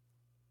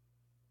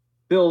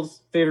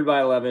 Bills favored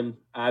by 11.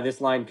 This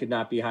line could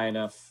not be high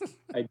enough.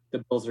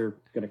 The Bills are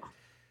going to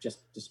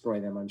just destroy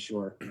them, I'm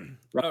sure.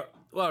 Right.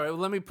 Well,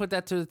 let me put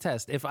that to the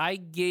test. If I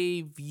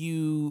gave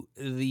you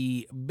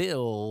the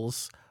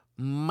Bills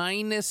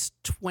minus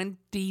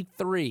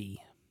 23.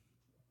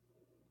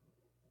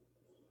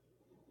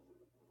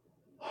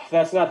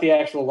 That's not the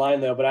actual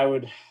line though, but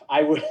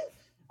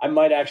I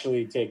might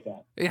actually take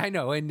that. Yeah, I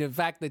know, and the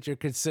fact that you're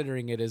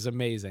considering it is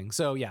amazing.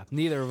 So yeah,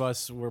 neither of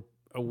us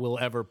will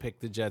ever pick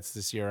the Jets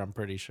this year, I'm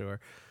pretty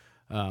sure.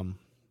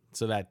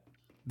 So that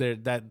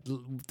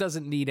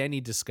doesn't need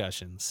any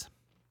discussions.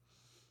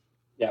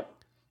 Yep.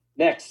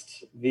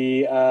 Next,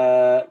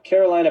 the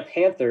Carolina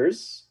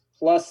Panthers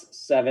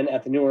 +7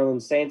 at the New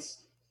Orleans Saints.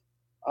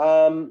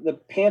 The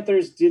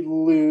Panthers did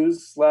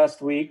lose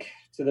last week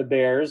to the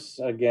Bears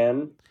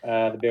again.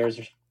 The Bears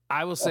are.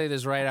 I will say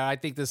this right. I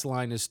think this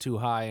line is too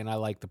high, and I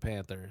like the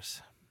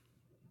Panthers.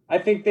 I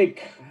think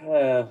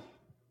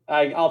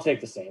I'll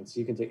take the Saints.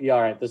 You can take. Yeah,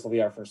 all right. This will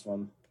be our first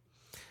one.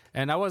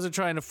 And I wasn't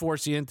trying to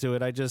force you into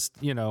it. I just,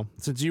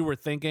 since you were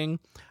thinking,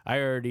 I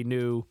already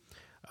knew.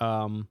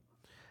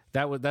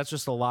 That's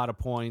just a lot of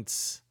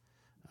points.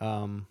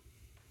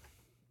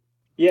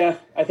 Yeah,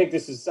 I think the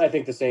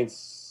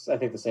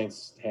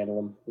Saints handle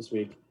them this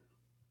week.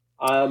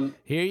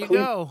 Here you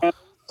go.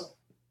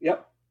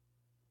 Yep.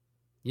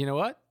 You know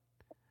what?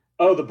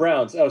 Oh, the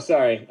Browns. Oh,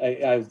 sorry.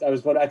 I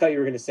thought you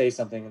were going to say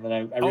something, and then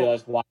I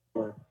realized why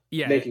you were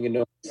making a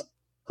noise.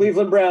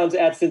 Cleveland Browns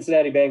at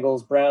Cincinnati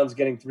Bengals. Browns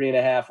getting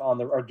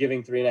 3.5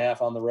 giving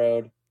 3.5 on the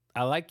road.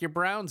 I like your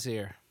Browns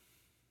here.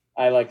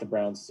 I like the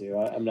Browns too.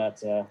 I'm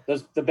not. That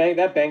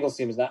Bengals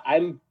team is not.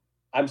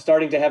 I'm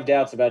starting to have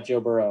doubts about Joe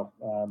Burrow.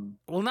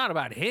 Well, not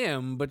about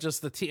him, but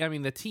just the team. I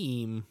mean, the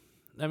team.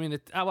 I mean,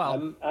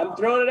 I'm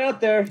throwing it out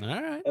there. All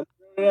right. I'm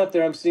throwing it out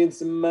there. I'm seeing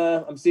some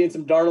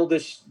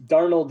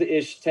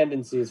Darnold-ish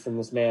tendencies from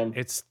this man.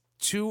 It's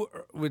too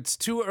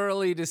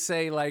early to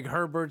say like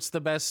Herbert's the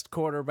best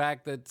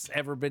quarterback that's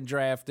ever been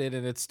drafted,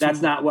 and that's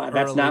not what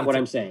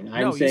I'm saying.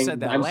 I'm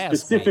last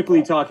specifically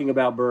week. Talking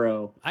about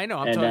Burrow. I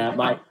know.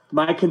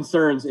 My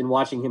concerns in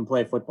watching him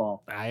play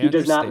football. I he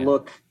does not understand.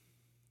 look.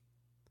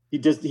 He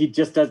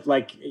just does,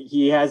 like,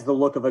 he has the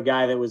look of a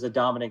guy that was a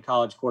dominant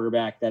college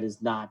quarterback that does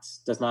not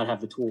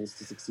have the tools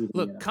to succeed.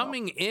 Look,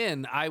 coming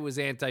in, I was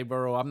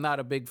anti-Burrow. I'm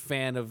not a big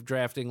fan of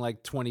drafting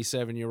like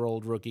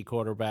 27-year-old rookie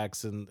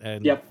quarterbacks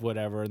and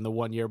whatever in the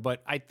 1 year,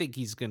 but I think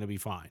he's going to be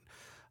fine.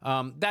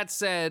 That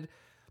said,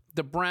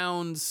 the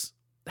Browns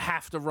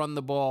have to run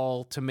the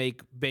ball to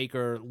make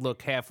Baker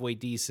look halfway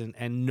decent,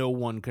 and no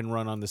one can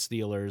run on the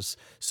Steelers.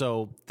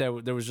 So there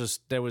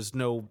was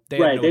no they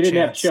didn't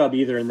have Chubb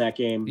either in that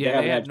game.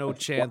 Yeah, they had no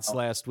chance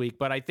last week,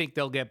 but I think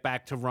they'll get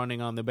back to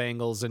running on the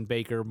Bengals, and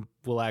Baker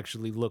will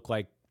actually look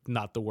like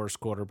not the worst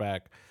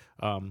quarterback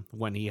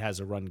when he has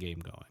a run game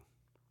going.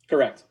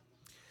 Correct.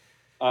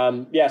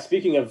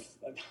 Speaking of,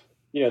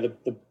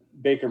 the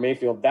Baker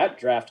Mayfield, that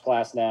draft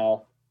class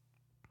now,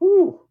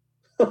 whoo.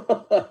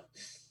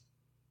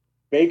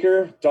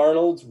 Baker,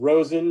 Darnold,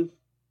 Rosen,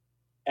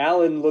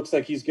 Allen looks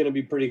like he's going to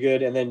be pretty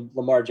good, and then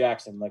Lamar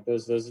Jackson. Like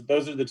those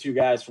are the two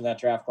guys from that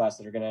draft class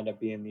that are going to end up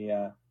being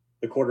the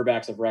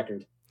quarterbacks of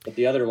record. But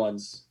the other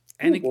ones,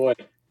 boy.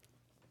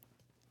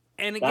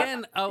 And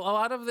again, a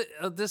lot of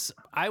this,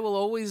 I will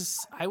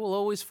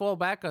always fall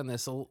back on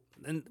this.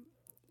 And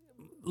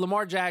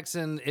Lamar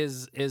Jackson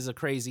is a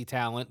crazy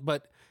talent,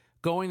 but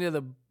going to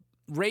the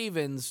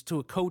Ravens to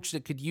a coach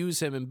that could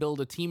use him and build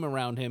a team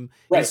around him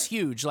is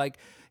huge. Like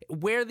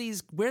where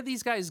these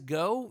guys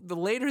go, the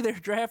later they're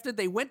drafted,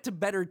 they went to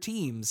better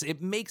teams.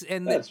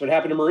 That's what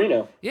happened to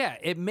Marino. Yeah,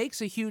 it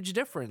makes a huge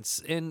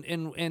difference.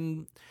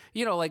 In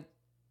like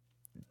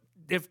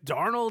if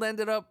Darnold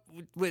ended up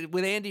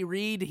with Andy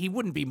Reid, he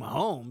wouldn't be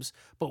Mahomes,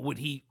 but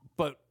he'd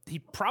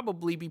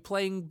probably be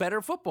playing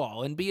better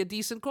football and be a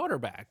decent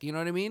quarterback. You know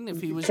what I mean?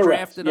 If he was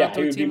drafted onto a team like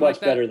that. Yeah, he would be much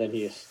better than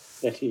he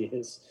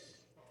is.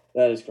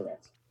 That is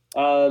correct.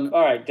 All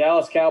right,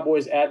 Dallas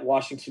Cowboys at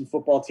Washington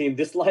Football Team.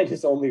 This line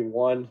is only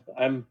one.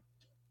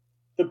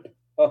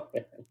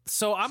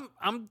 So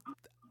I'm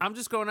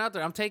just going out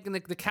there. I'm taking the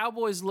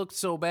Cowboys looked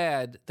so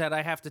bad that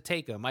I have to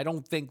take them. I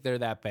don't think they're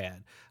that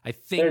bad.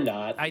 They're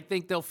not. I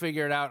think they'll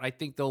figure it out. I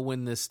think they'll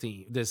win this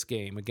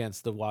game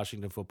against the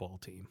Washington Football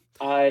Team.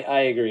 I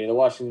agree. The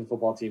Washington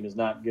Football Team is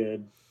not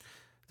good.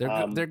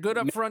 They're good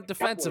up front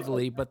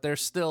defensively, but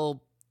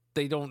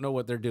they don't know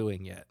what they're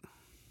doing yet.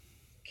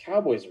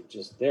 Cowboys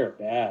they're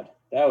bad.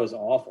 That was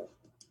awful.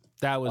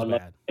 That was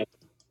bad. It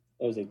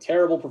was a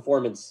terrible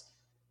performance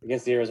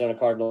against the Arizona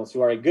Cardinals, who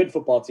are a good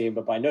football team,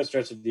 but by no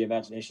stretch of the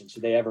imagination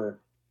should they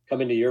ever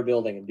come into your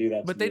building and do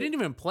that. But they didn't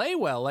even play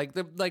well. Like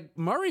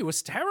Murray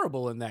was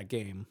terrible in that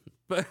game.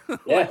 But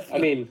yeah, I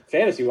mean,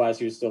 fantasy wise,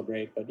 he was still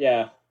great, but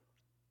yeah,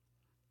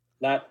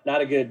 not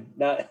a good.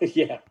 No,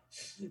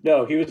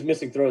 he was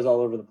missing throws all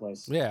over the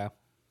place. Yeah.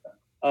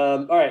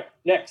 All right,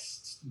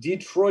 next,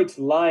 Detroit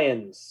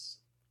Lions.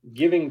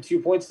 Giving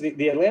 2 points.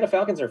 The Atlanta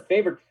Falcons are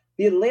favored.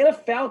 The Atlanta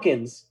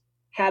Falcons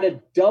had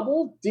a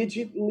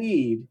double-digit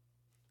lead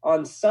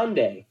on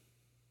Sunday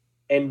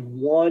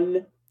and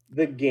won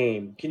the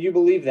game. Can you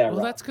believe that, Well,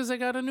 Rob? That's because they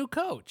got a new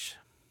coach.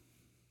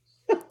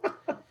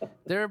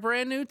 They're a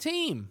brand new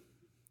team.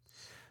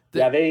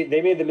 They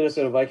made the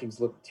Minnesota Vikings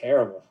look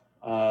terrible.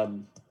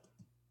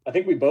 I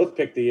think we both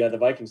picked the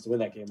Vikings to win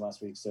that game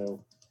last week, so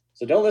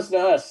don't listen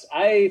to us.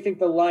 I think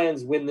the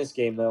Lions win this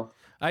game, though.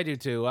 I do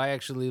too. I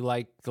actually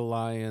like the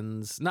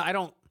Lions. No, I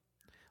don't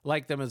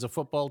like them as a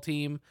football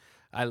team.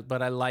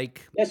 But I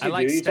like. Yes, you I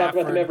like do. You Stafford.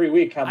 talk about them every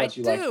week. How much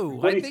you like them.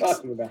 What are you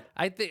talking about?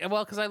 I think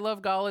because I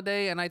love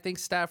Galladay and I think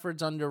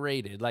Stafford's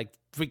underrated. Like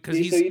because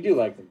so you do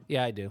like them.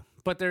 Yeah, I do.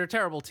 But they're a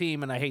terrible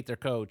team, and I hate their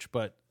coach.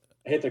 But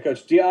I hate their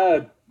coach.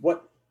 The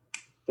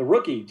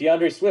rookie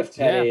DeAndre Swift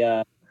had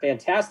a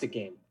fantastic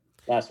game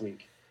last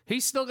week.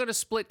 He's still going to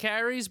split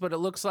carries, but it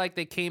looks like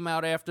they came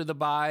out after the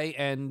bye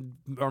and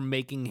are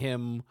making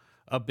him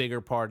a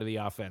bigger part of the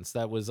offense.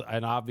 That was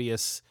an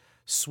obvious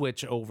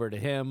switch over to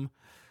him.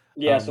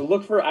 Yeah, so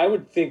look for, I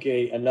would think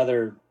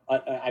another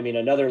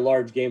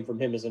large game from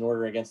him is in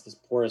order against this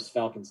porous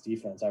Falcons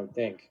defense, I would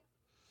think.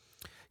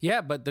 Yeah,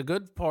 but the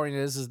good point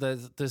is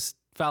that this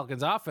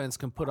Falcons offense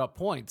can put up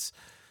points.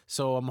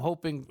 So I'm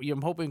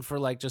hoping for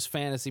like just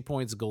fantasy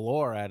points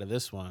galore out of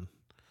this one.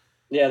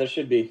 Yeah, there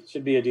should be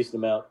a decent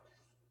amount.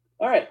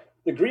 All right,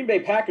 the Green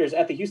Bay Packers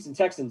at the Houston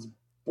Texans.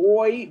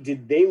 Boy,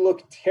 did they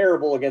look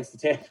terrible against the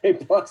Tampa Bay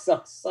Bucks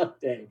on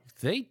Sunday.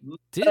 They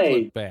did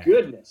look bad.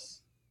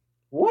 Goodness.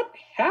 What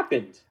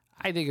happened?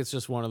 I think it's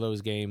just one of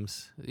those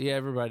games. Yeah,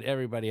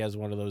 everybody has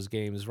one of those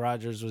games.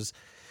 Rodgers was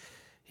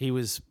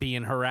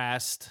being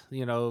harassed.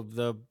 You know,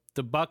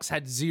 the Bucks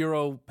had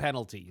 0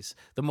 penalties.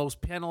 The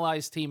most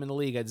penalized team in the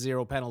league had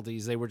 0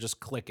 penalties. They were just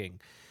clicking.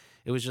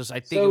 It was just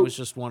it was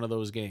just one of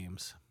those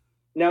games.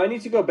 Now I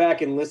need to go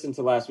back and listen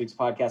to last week's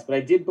podcast, but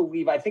I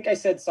think I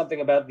said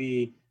something about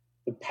the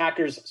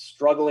Packers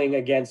struggling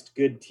against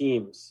good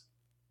teams.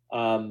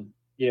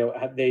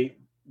 They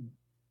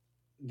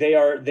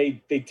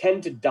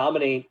tend to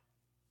dominate,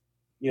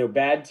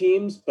 bad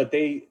teams, but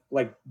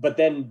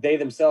then they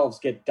themselves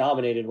get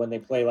dominated when they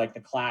play like the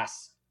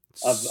class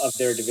of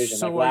their division.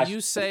 So like are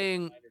you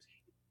saying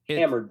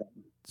hammered them?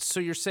 So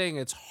you're saying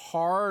it's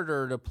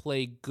harder to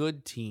play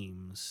good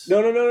teams?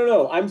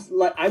 No.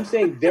 I'm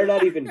saying they're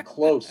not even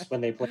close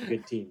when they play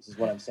good teams. Is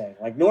what I'm saying.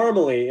 Like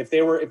normally, if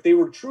they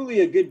were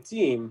truly a good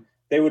team,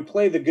 they would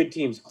play the good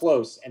teams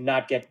close and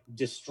not get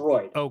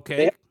destroyed. Okay.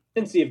 They have a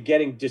tendency of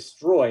getting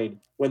destroyed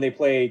when they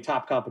play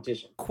top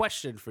competition.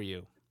 Question for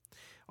you: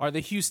 are the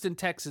Houston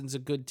Texans a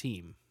good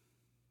team?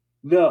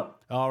 No.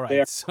 All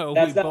right. So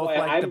that's we not both why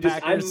like the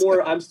Packers.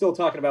 I'm still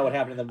talking about what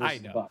happened to them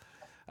versus the Bucs.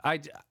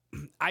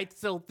 I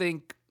still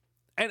think,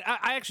 and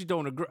I actually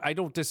don't agree. I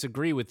don't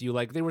disagree with you.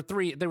 Like they were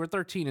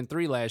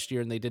 13-3 last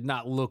year, and they did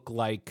not look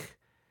like.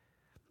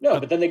 No,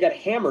 but then they got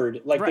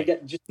hammered. Like they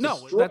got just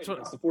destroyed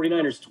against the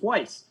 49ers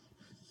twice.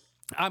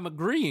 I'm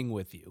agreeing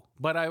with you,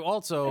 but I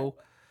also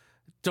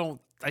don't.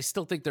 I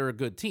still think they're a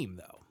good team,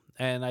 though,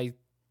 and I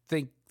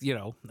think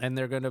and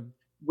they're going to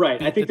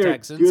beat I think the they're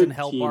Texans a good and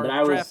help team,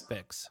 our draft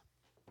picks.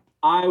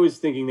 I was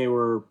thinking they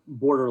were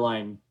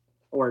borderline,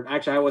 or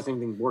actually, I wasn't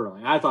thinking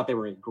borderline. I thought they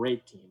were a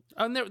great team.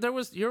 And there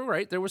was, you're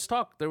right. There was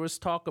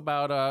talk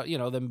about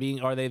them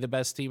being, are they the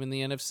best team in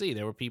the NFC?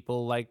 There were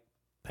people like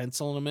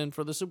penciling them in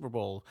for the Super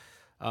Bowl.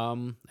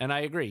 And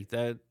I agree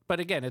that, but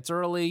again, it's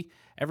early.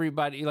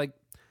 Everybody, like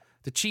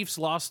the Chiefs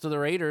lost to the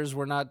Raiders.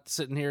 We're not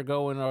sitting here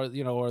going,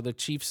 or the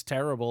Chiefs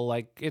terrible.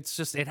 Like it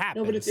happens.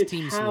 No, but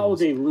it's how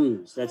they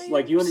lose. That's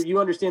you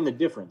understand the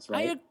difference,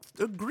 right?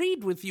 I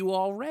agreed with you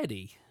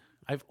already.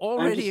 I've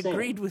already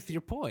agreed with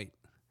your point.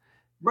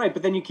 Right,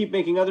 but then you keep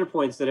making other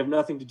points that have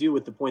nothing to do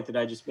with the point that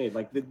I just made.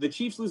 Like the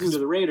Chiefs losing to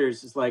the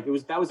Raiders is like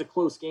that was a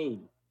close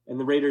game, and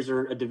the Raiders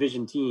are a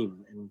division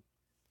team, and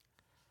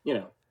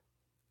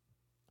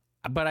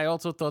But I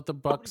also thought the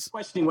Bucs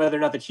questioning whether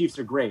or not the Chiefs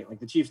are great. Like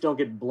the Chiefs don't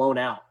get blown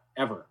out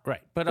ever.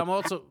 Right, but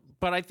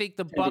I think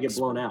the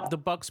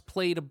Bucs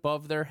played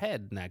above their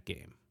head in that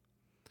game.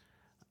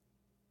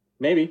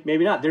 Maybe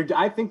not.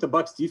 I think the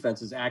Bucs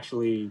defense is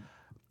actually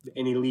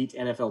an elite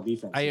NFL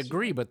defense. I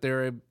agree, but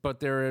they're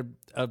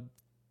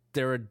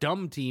a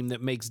dumb team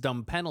that makes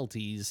dumb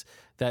penalties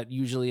that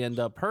usually end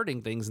up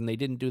hurting things, and they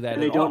didn't do that.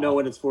 And they don't know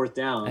when it's fourth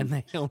down. And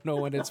they don't know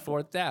when it's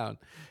fourth down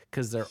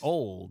because they're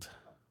old.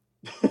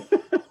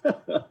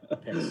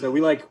 Okay, so we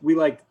like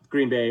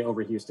Green Bay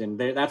over Houston.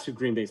 That's who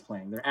Green Bay's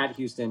playing. They're at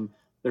Houston.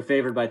 They're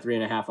favored by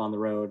 3.5 on the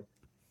road.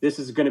 This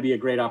is going to be a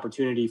great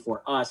opportunity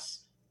for us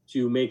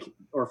to make,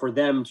 or for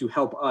them to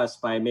help us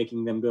by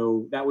making them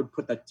go. That would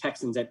put the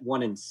Texans at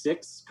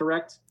 1-6,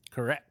 correct?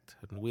 Correct.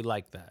 We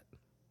like that.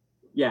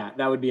 Yeah,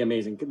 that would be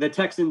amazing. The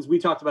Texans, we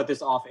talked about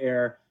this off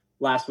air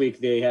last week.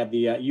 They had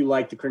you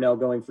liked the Cornell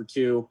going for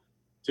 2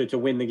 to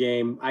win the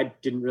game. I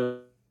didn't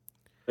really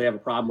have a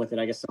problem with it.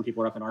 I guess some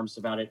people are up in arms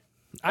about it.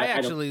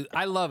 I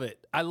love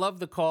it. I love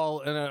the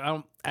call,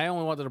 and I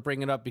only wanted to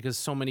bring it up because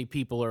so many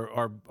people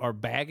are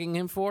bagging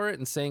him for it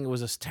and saying it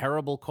was a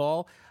terrible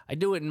call. I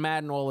do it in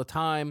Madden all the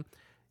time.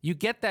 You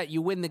get that,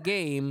 you win the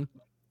game.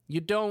 You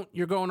don't,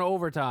 you're going to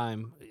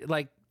overtime.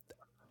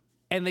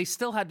 And they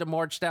still had to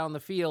march down the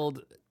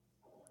field.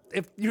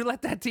 If you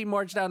let that team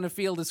march down the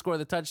field to score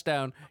the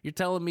touchdown, you're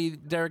telling me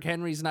Derrick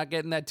Henry's not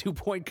getting that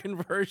 2-point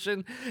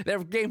conversion?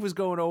 That game was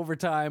going to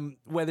overtime,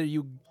 whether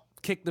you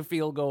kick the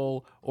field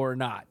goal or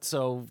not.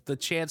 So the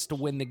chance to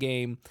win the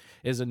game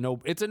is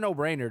it's a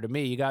no-brainer to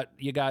me. You got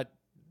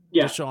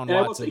Deshaun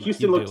Watson.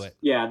 Houston looks,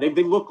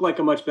 they look like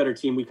a much better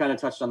team. We kind of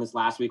touched on this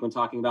last week when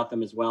talking about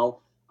them as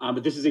well.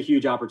 But this is a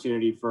huge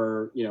opportunity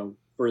for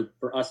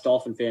us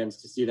Dolphin fans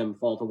to see them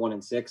fall to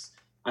 1-6.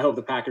 I hope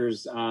the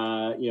Packers,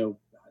 are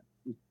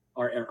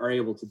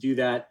able to do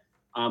that.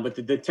 But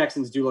the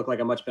Texans do look like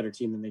a much better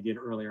team than they did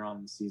earlier on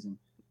in the season.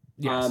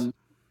 Yes.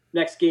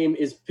 Next game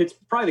is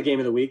probably the game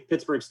of the week.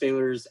 Pittsburgh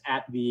Steelers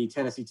at the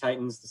Tennessee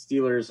Titans. The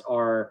Steelers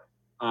are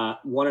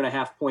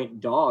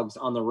 1.5-point dogs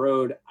on the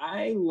road.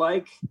 I don't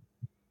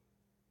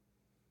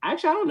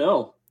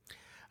know.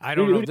 I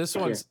don't know. This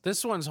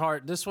one's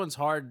hard. This one's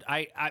hard.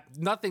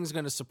 Nothing's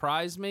going to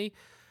surprise me.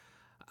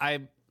 I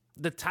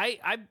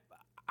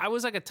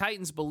was like a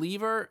Titans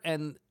believer,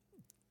 and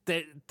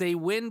they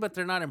win, but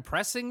they're not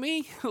impressing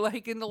me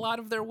like in a lot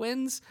of their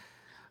wins.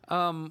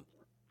 But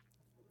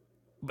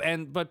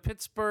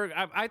Pittsburgh,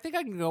 I think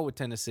I can go with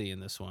Tennessee in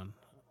this one.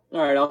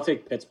 All right, I'll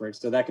take Pittsburgh.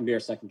 So that can be our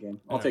second game.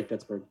 I'll take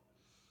Pittsburgh.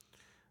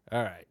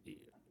 All right.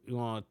 You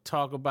want to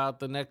talk about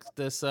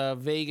this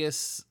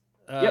Vegas?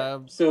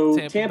 Yep. So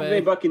Tampa Bay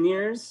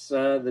Buccaneers,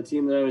 the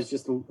team that I was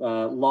just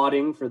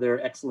lauding for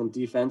their excellent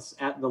defense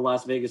at the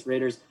Las Vegas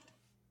Raiders.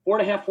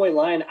 4.5-point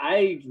line.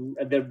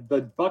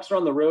 The Bucs are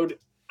on the road.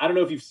 I don't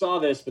know if you saw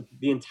this, but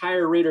the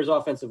entire Raiders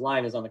offensive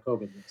line is on the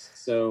COVID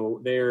list. So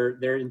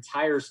their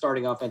entire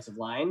starting offensive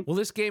line. Well,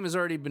 this game has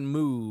already been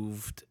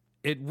moved.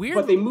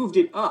 But they moved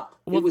it up.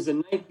 Well,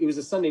 it was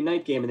a Sunday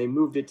night game, and they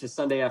moved it to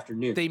Sunday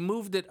afternoon. They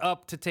moved it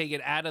up to take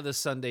it out of the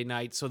Sunday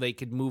night so they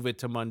could move it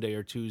to Monday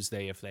or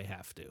Tuesday if they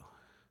have to.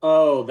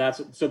 Oh,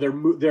 so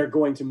they're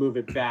going to move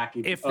it back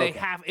if they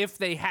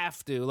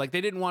have to. Like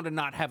they didn't want to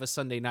not have a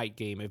Sunday night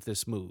game if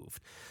this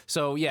moved.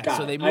 So yeah,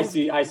 they moved.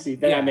 I see.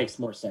 That makes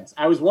more sense.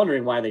 I was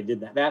wondering why they did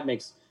that. That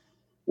makes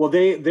Well,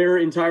 their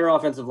entire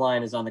offensive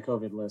line is on the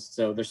COVID list,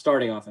 so they're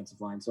starting offensive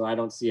line. So I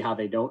don't see how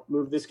they don't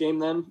move this game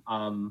then.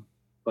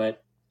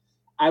 But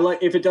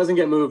if it doesn't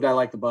get moved, I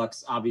like the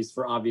Bucs,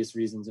 for obvious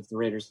reasons.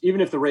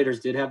 Even if the Raiders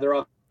did have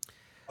their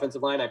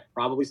offensive line, I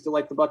probably still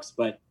like the Bucs.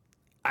 But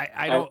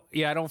I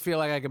don't feel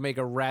like I can make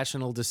a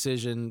rational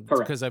decision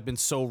because I've been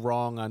so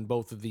wrong on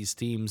both of these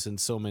teams in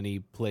so many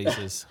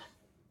places.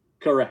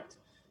 Correct.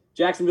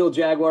 Jacksonville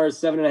Jaguars,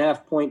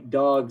 7.5-point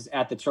dogs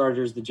at the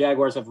Chargers. The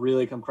Jaguars have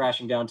really come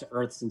crashing down to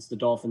earth since the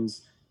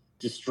Dolphins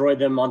destroyed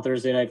them on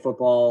Thursday Night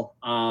Football.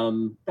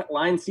 That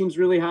line seems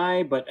really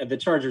high, but the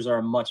Chargers are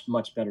a much,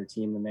 much better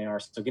team than they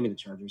are. So give me the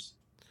Chargers.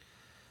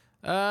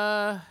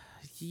 I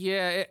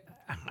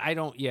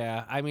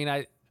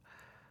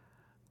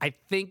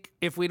think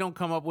if we don't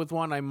come up with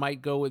one, I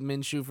might go with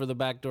Minshew for the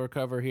backdoor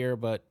cover here,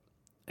 but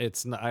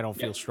I don't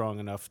feel strong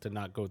enough to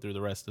not go through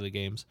the rest of the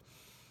games.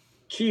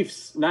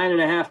 Chiefs,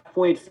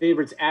 9.5-point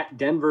favorites at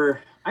Denver.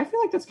 I feel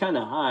like that's kind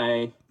of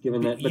high, given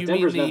that. But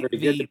Denver's not very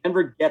good.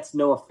 Denver gets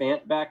Noah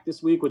Fant back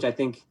this week, which I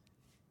think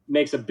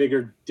makes a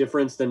bigger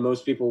difference than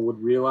most people would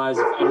realize.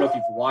 I don't know if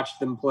you've watched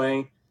them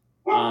play,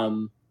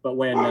 but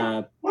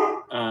when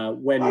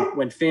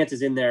Fant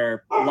is in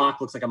there,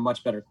 Locke looks like a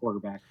much better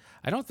quarterback.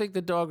 I don't think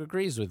the dog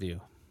agrees with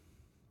you.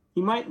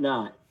 He might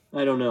not.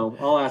 I don't know.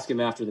 I'll ask him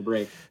after the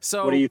break.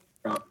 So what do you think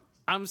about?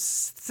 I'm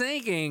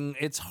thinking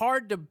it's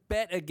hard to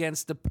bet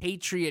against the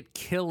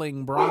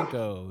Patriot-killing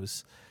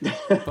Broncos,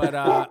 but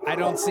I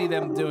don't see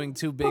them doing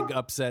two big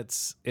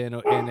upsets in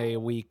a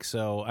week,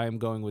 so I'm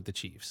going with the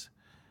Chiefs.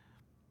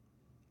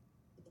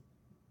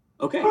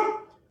 Okay.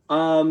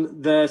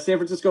 The San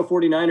Francisco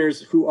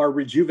 49ers, who are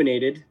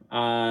rejuvenated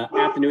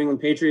at the New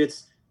England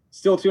Patriots,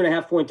 still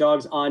 2.5-point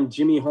dogs on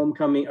Jimmy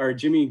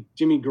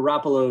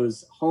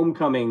Garoppolo's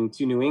homecoming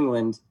to New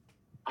England.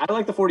 I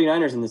like the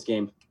 49ers in this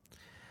game.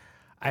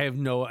 I have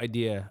no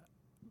idea.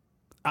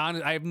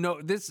 I have no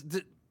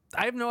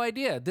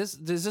idea. Is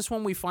this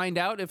when we find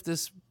out if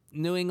this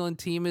New England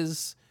team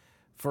is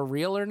for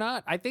real or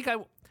not? I think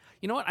you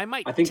know what? I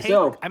might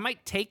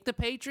take the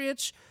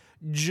Patriots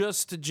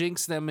just to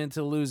jinx them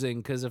into losing,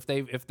 because if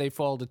they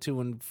fall to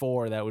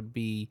 2-4, that would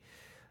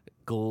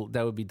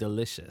be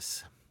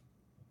delicious.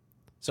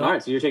 So, all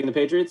right, so you're taking the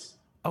Patriots?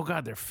 Oh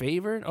God, they're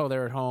favored? Oh,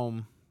 they're at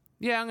home.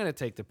 Yeah, I'm going to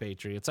take the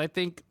Patriots. I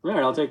think. All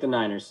right, I'll take the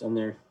Niners, and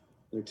they're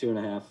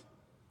 2.5.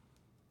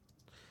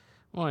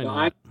 Why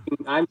not?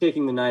 I'm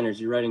taking the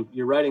Niners. You're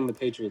writing the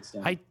Patriots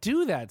down. I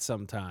do that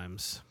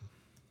sometimes.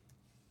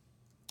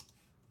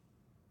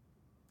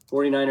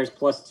 49ers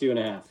plus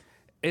 2.5.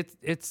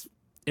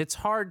 It's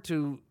hard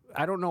to.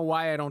 I don't know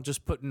why I don't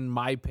just put in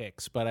my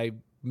picks, but I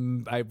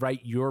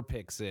write your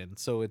picks in,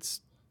 so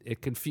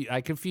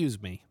I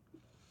confuse me.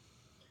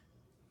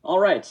 All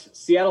right,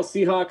 Seattle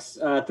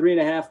Seahawks,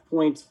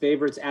 3.5-point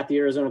favorites at the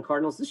Arizona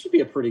Cardinals. This should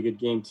be a pretty good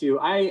game too.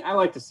 I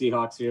like the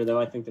Seahawks here, though.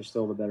 I think they're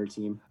still the better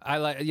team.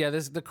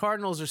 The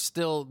Cardinals are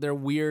still, they're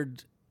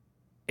weird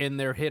in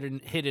their hit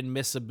and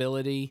miss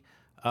ability.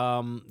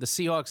 The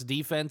Seahawks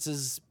defense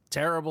is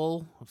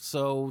terrible,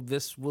 so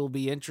this will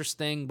be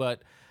interesting,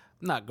 but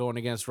I'm not going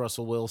against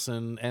Russell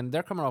Wilson, and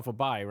they're coming off a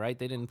bye, right?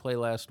 They didn't play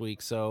last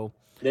week, so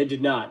they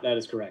did not. That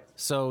is correct.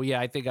 So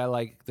yeah, I think I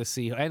like the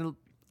Seahawks. And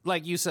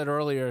like you said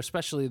earlier,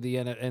 especially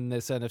in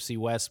this NFC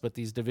West, but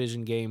these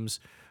division games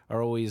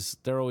are always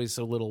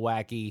a little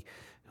wacky.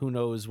 Who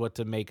knows what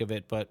to make of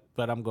it? But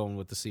I'm going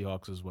with the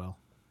Seahawks as well.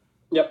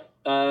 Yep.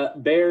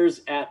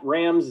 Bears at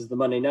Rams is the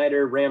Monday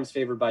nighter. Rams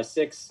favored by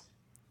 6.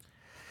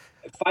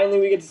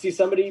 Finally, we get to see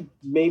somebody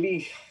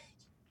maybe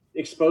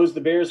expose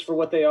the Bears for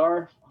what they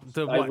are.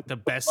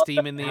 The best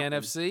team in the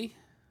NFC?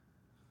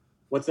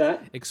 What's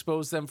that?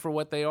 Expose them for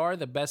what they are,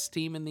 the best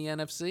team in the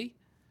NFC?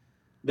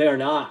 They are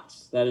not.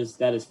 That is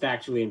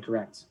factually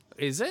incorrect.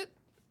 Is it?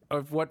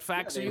 Or what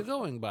facts are you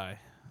going by?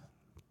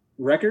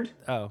 Record?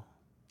 Oh,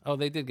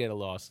 they did get a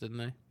loss, didn't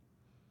they?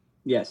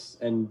 Yes,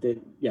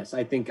 yes.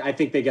 I think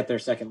they get their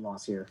second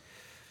loss here,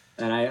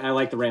 and I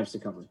like the Rams to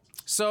cover.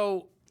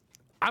 So,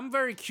 I'm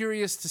very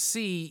curious to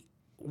see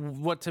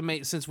what to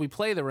make since we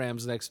play the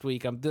Rams next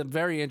week. I'm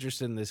very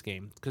interested in this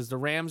game because the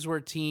Rams were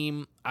a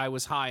team I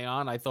was high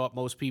on. I thought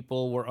most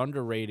people were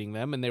underrating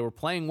them, and they were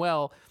playing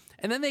well.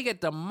 And then they get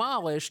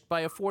demolished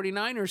by a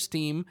 49ers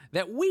team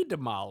that we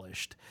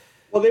demolished.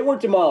 Well, they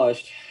weren't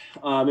demolished.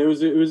 It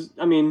was.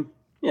 I mean,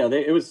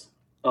 it was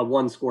a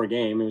one-score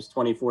game. It was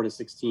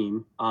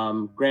 24-16.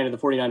 Granted, the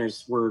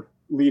 49ers were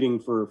leading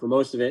for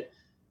most of it.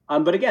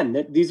 But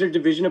again, these are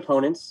division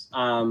opponents.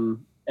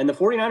 And the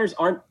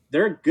 49ers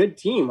they're a good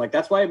team. Like,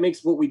 that's why it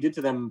makes what we did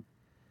to them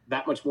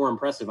that much more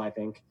impressive, I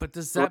think. But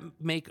does that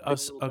make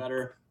us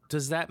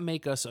does that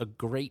make us a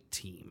great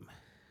team?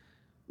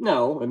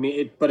 No, I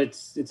mean,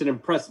 it's an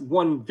impressive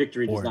one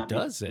victory.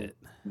 Does it?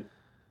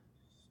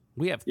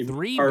 We have 3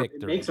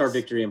 victories. It makes our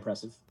victory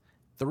impressive.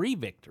 3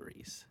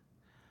 victories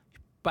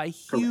by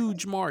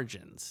huge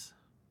margins.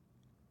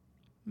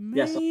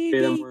 Yes,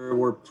 them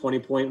were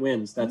 20-point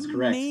wins. That's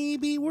correct.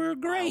 Maybe we're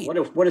great.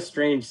 What a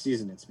strange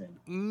season it's been.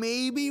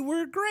 Maybe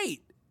we're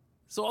great.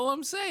 That's all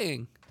I'm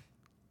saying.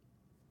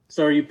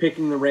 So are you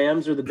picking the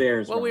Rams or the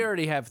Bears? Well, Ron? we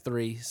already have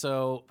 3,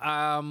 so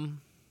I'm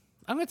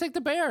going to take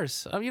the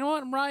Bears. You know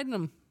what? I'm riding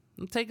them.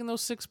 I'm taking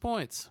those 6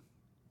 points.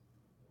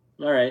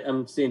 All right.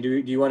 I'm seeing. Do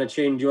you want to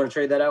change? Do you want to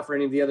trade that out for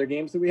any of the other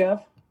games that we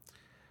have?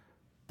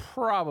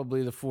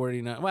 Probably the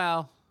 49.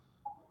 Well,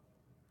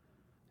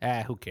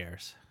 who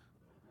cares?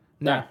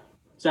 No. Nah,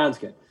 sounds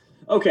good.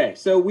 Okay,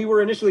 so we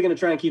were initially going to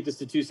try and keep this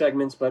to 2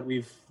 segments, but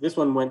this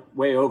one went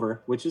way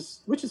over, which is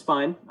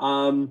fine.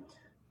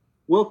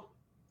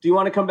 Do you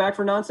want to come back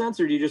for nonsense,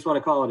 or do you just want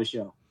to call it a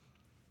show?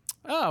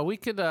 Oh, we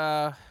could.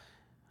 I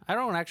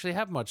don't actually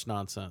have much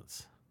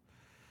nonsense.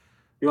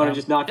 You want to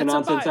just knock the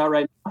nonsense out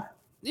right now?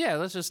 Yeah,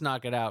 let's just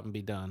knock it out and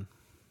be done.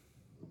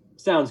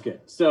 Sounds good.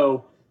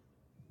 So,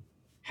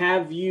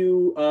 have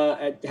you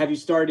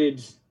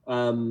started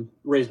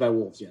Raised by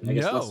Wolves yet?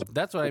 No,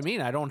 that's what I mean.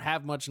 I don't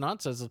have much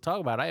nonsense to talk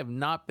about. I have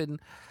not been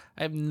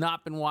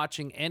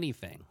watching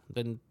anything.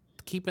 Been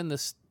keeping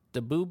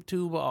the boob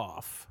tube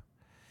off.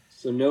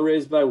 So no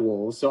Raised by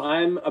Wolves. So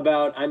I'm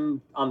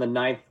on the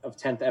 9th of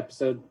 10th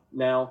episode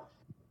now.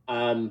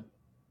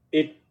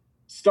 It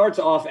starts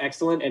off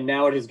excellent, and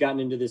now it has gotten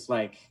into this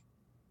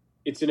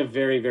it's in a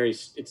very, very,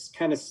 it's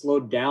kind of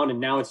slowed down, and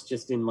now it's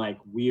just in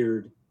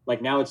weird,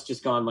 now it's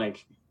just gone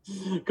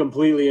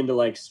completely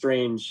into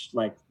strange,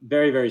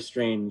 very, very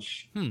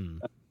strange,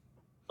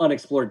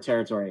 unexplored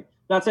territory.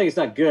 Not saying it's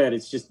not good.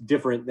 It's just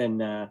different than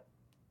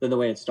the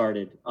way it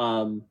started.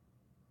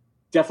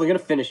 Definitely going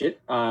to finish it.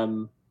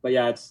 But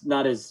yeah, it's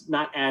not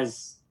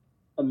as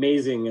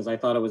amazing as I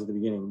thought it was at the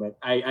beginning, but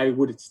I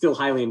would still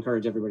highly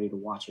encourage everybody to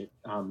watch it.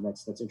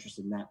 That's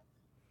interested in that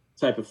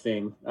type of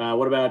thing.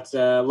 What about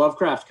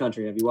Lovecraft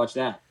Country? Have you watched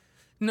that?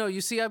 No,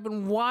 you see, I've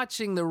been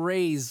watching the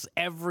Rays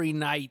every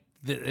night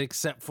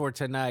except for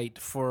tonight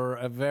for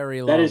a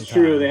very long time. That is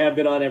true. They have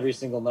been on every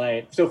single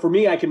night. So for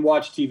me, I can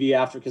watch TV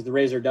after because the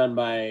Rays are done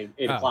by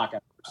 8 o'clock,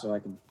 so I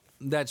can.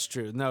 That's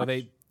true. No,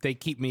 they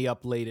keep me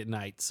up late at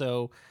night.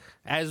 So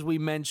as we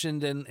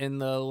mentioned in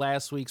the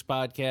last week's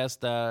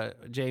podcast,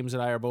 James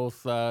and I are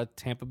both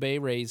Tampa Bay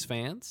Rays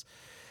fans,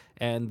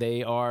 and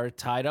they are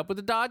tied up with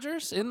the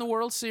Dodgers in the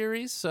World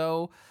Series.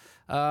 So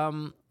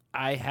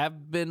I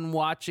have been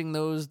watching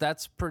those.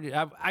 That's pretty.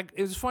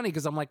 It was funny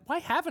because I'm like, why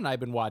haven't I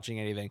been watching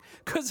anything?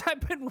 Because I've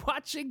been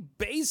watching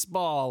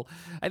baseball.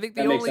 I think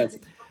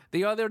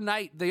the other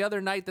night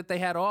that they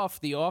had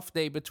off, the off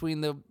day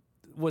between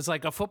was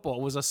like a football.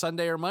 It was a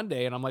Sunday or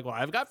Monday, and I'm like, well,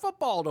 I've got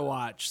football to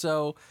watch.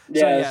 So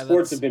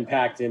sports have been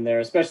packed in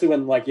there, especially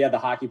when you had the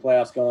hockey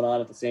playoffs going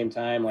on at the same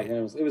time.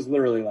 It was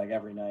literally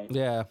every night.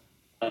 Yeah.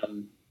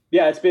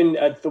 It's been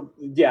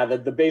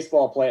the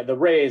baseball play. The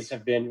Rays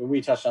have been. We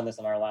touched on this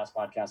in our last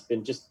podcast.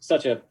 Been just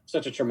such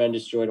a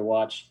tremendous joy to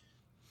watch.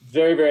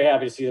 Very, very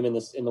happy to see them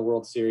in the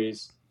World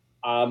Series.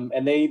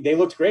 And they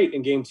looked great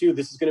in Game 2.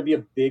 This is going to be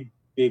a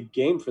big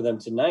game for them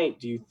tonight.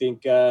 Do you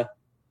think?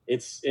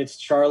 It's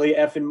Charlie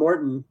effing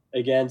Morton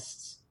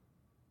against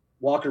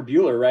Walker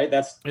Buehler, right?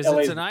 Is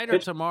it tonight or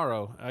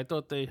tomorrow? I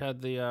thought they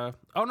had the.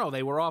 Oh no,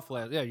 they were off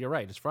last. Yeah, you're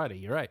right. It's Friday.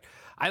 You're right.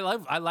 I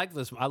like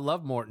this. I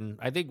love Morton.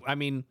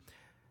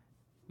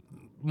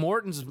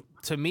 Morton's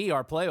to me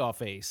our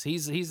playoff ace.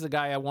 He's the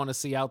guy I want to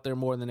see out there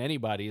more than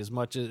anybody. As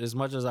much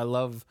as I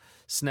love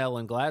Snell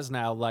and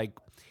Glasnow,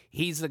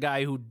 he's the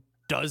guy who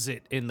does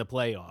it in the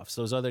playoffs.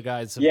 Those other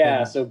guys. So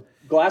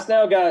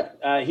Glasnow got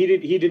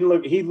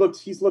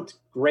he's looked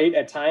great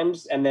at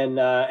times, and then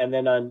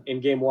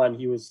in Game 1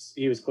 he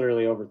was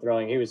clearly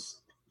overthrowing. He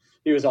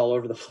was all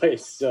over the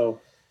place. So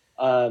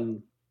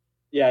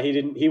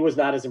he was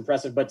not as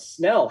impressive. But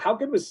Snell, how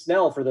good was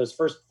Snell for those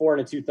first 4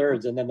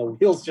 2/3, and then the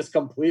wheels just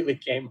completely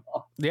came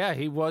off? Yeah,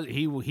 he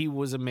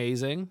was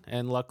amazing,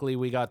 and luckily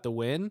we got the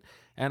win.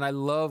 And I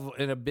love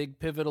in a big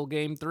pivotal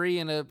Game 3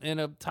 in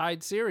a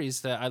tied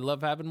series that I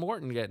love having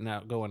Morton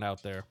going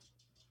out there.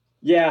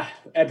 Yeah,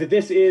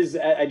 this is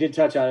I did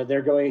touch on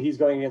it. He's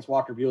going against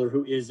Walker Buehler,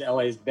 who is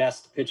LA's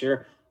best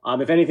pitcher.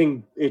 If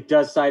anything, it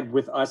does side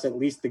with us. At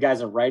least the guy's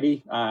a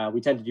righty.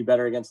 We tend to do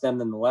better against them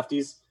than the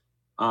lefties.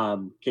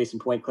 Case in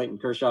point, Clayton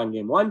Kershaw in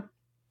Game 1.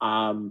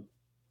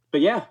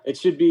 But yeah, it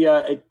should be.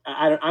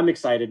 I'm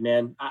excited,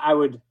 man. I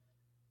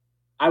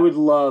would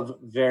love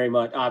very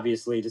much,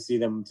 obviously, to see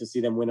them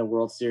win a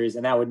World Series,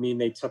 and that would mean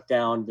they took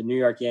down the New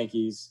York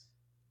Yankees,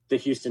 the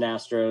Houston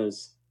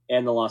Astros,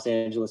 and the Los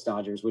Angeles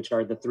Dodgers, which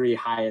are the 3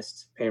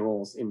 highest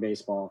payrolls in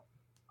baseball.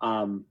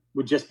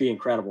 Would just be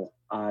incredible.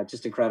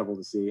 Just incredible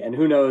to see. And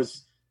who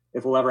knows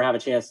if we'll ever have a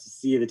chance to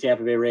see the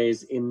Tampa Bay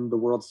Rays in the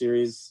World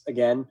Series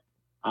again.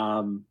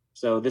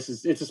 So it's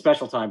a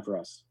special time for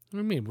us. What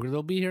do you mean?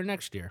 They'll be here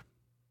next year.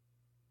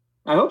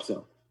 I hope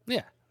so.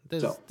 Yeah.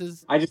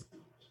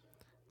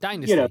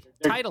 Dynasty.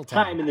 Title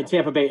Town. Time in the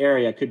Tampa Bay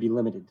area could be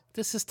limited.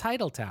 This is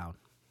Title Town.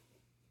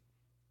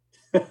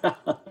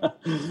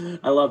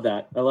 I love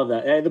that.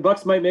 And the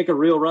Bucks might make a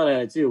real run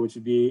at it too, which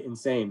would be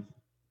insane.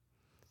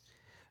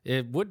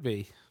 It would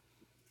be.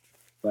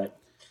 But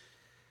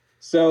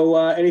so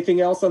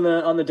anything else on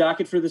the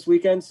docket for this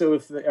weekend?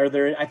 So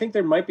I think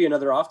there might be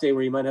another off day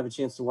where you might have a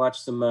chance to watch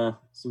some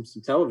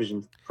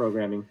television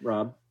programming,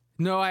 Rob.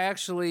 No, I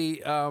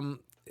actually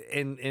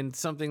in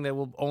something that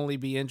will only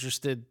be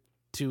interested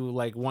to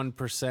like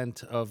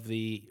 1%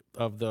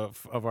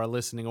 of our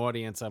listening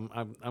audience. I'm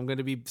going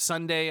to be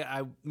Sunday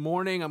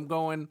morning. I'm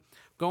going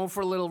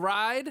for a little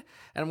ride, and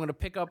I'm going to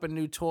pick up a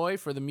new toy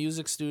for the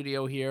music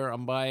studio here.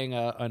 I'm buying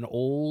an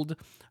old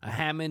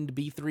Hammond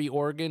B3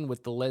 organ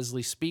with the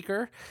Leslie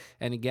speaker,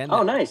 and again,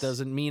 nice.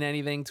 Doesn't mean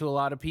anything to a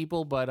lot of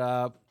people,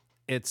 but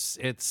it's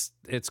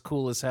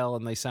cool as hell,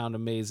 and they sound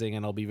amazing,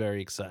 and I'll be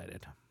very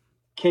excited.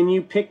 Can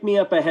you pick me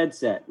up a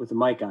headset with a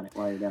mic on it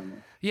while you're down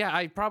there? Yeah,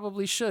 I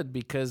probably should,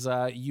 because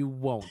you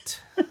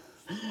won't.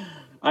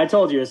 I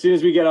told you, as soon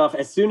as we get off,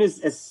 as soon as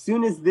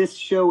this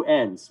show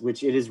ends,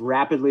 which it is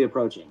rapidly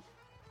approaching,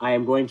 I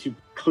am going to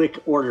click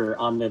order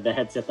on the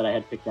headset that I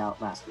had picked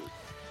out last week.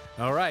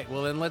 All right,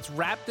 well then let's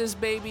wrap this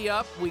baby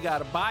up. We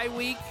got a bye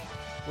week.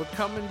 We're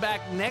coming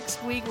back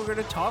next week. We're going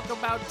to talk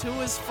about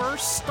Tua's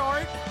first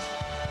start.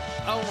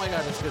 Oh my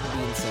God, it's going to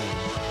be insane.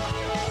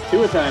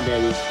 Tua time,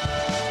 baby.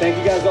 Thank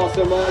you guys all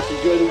so much.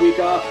 Enjoy the week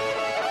off.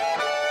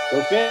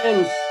 Go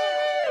Fins!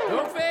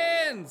 Go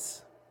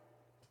Fins!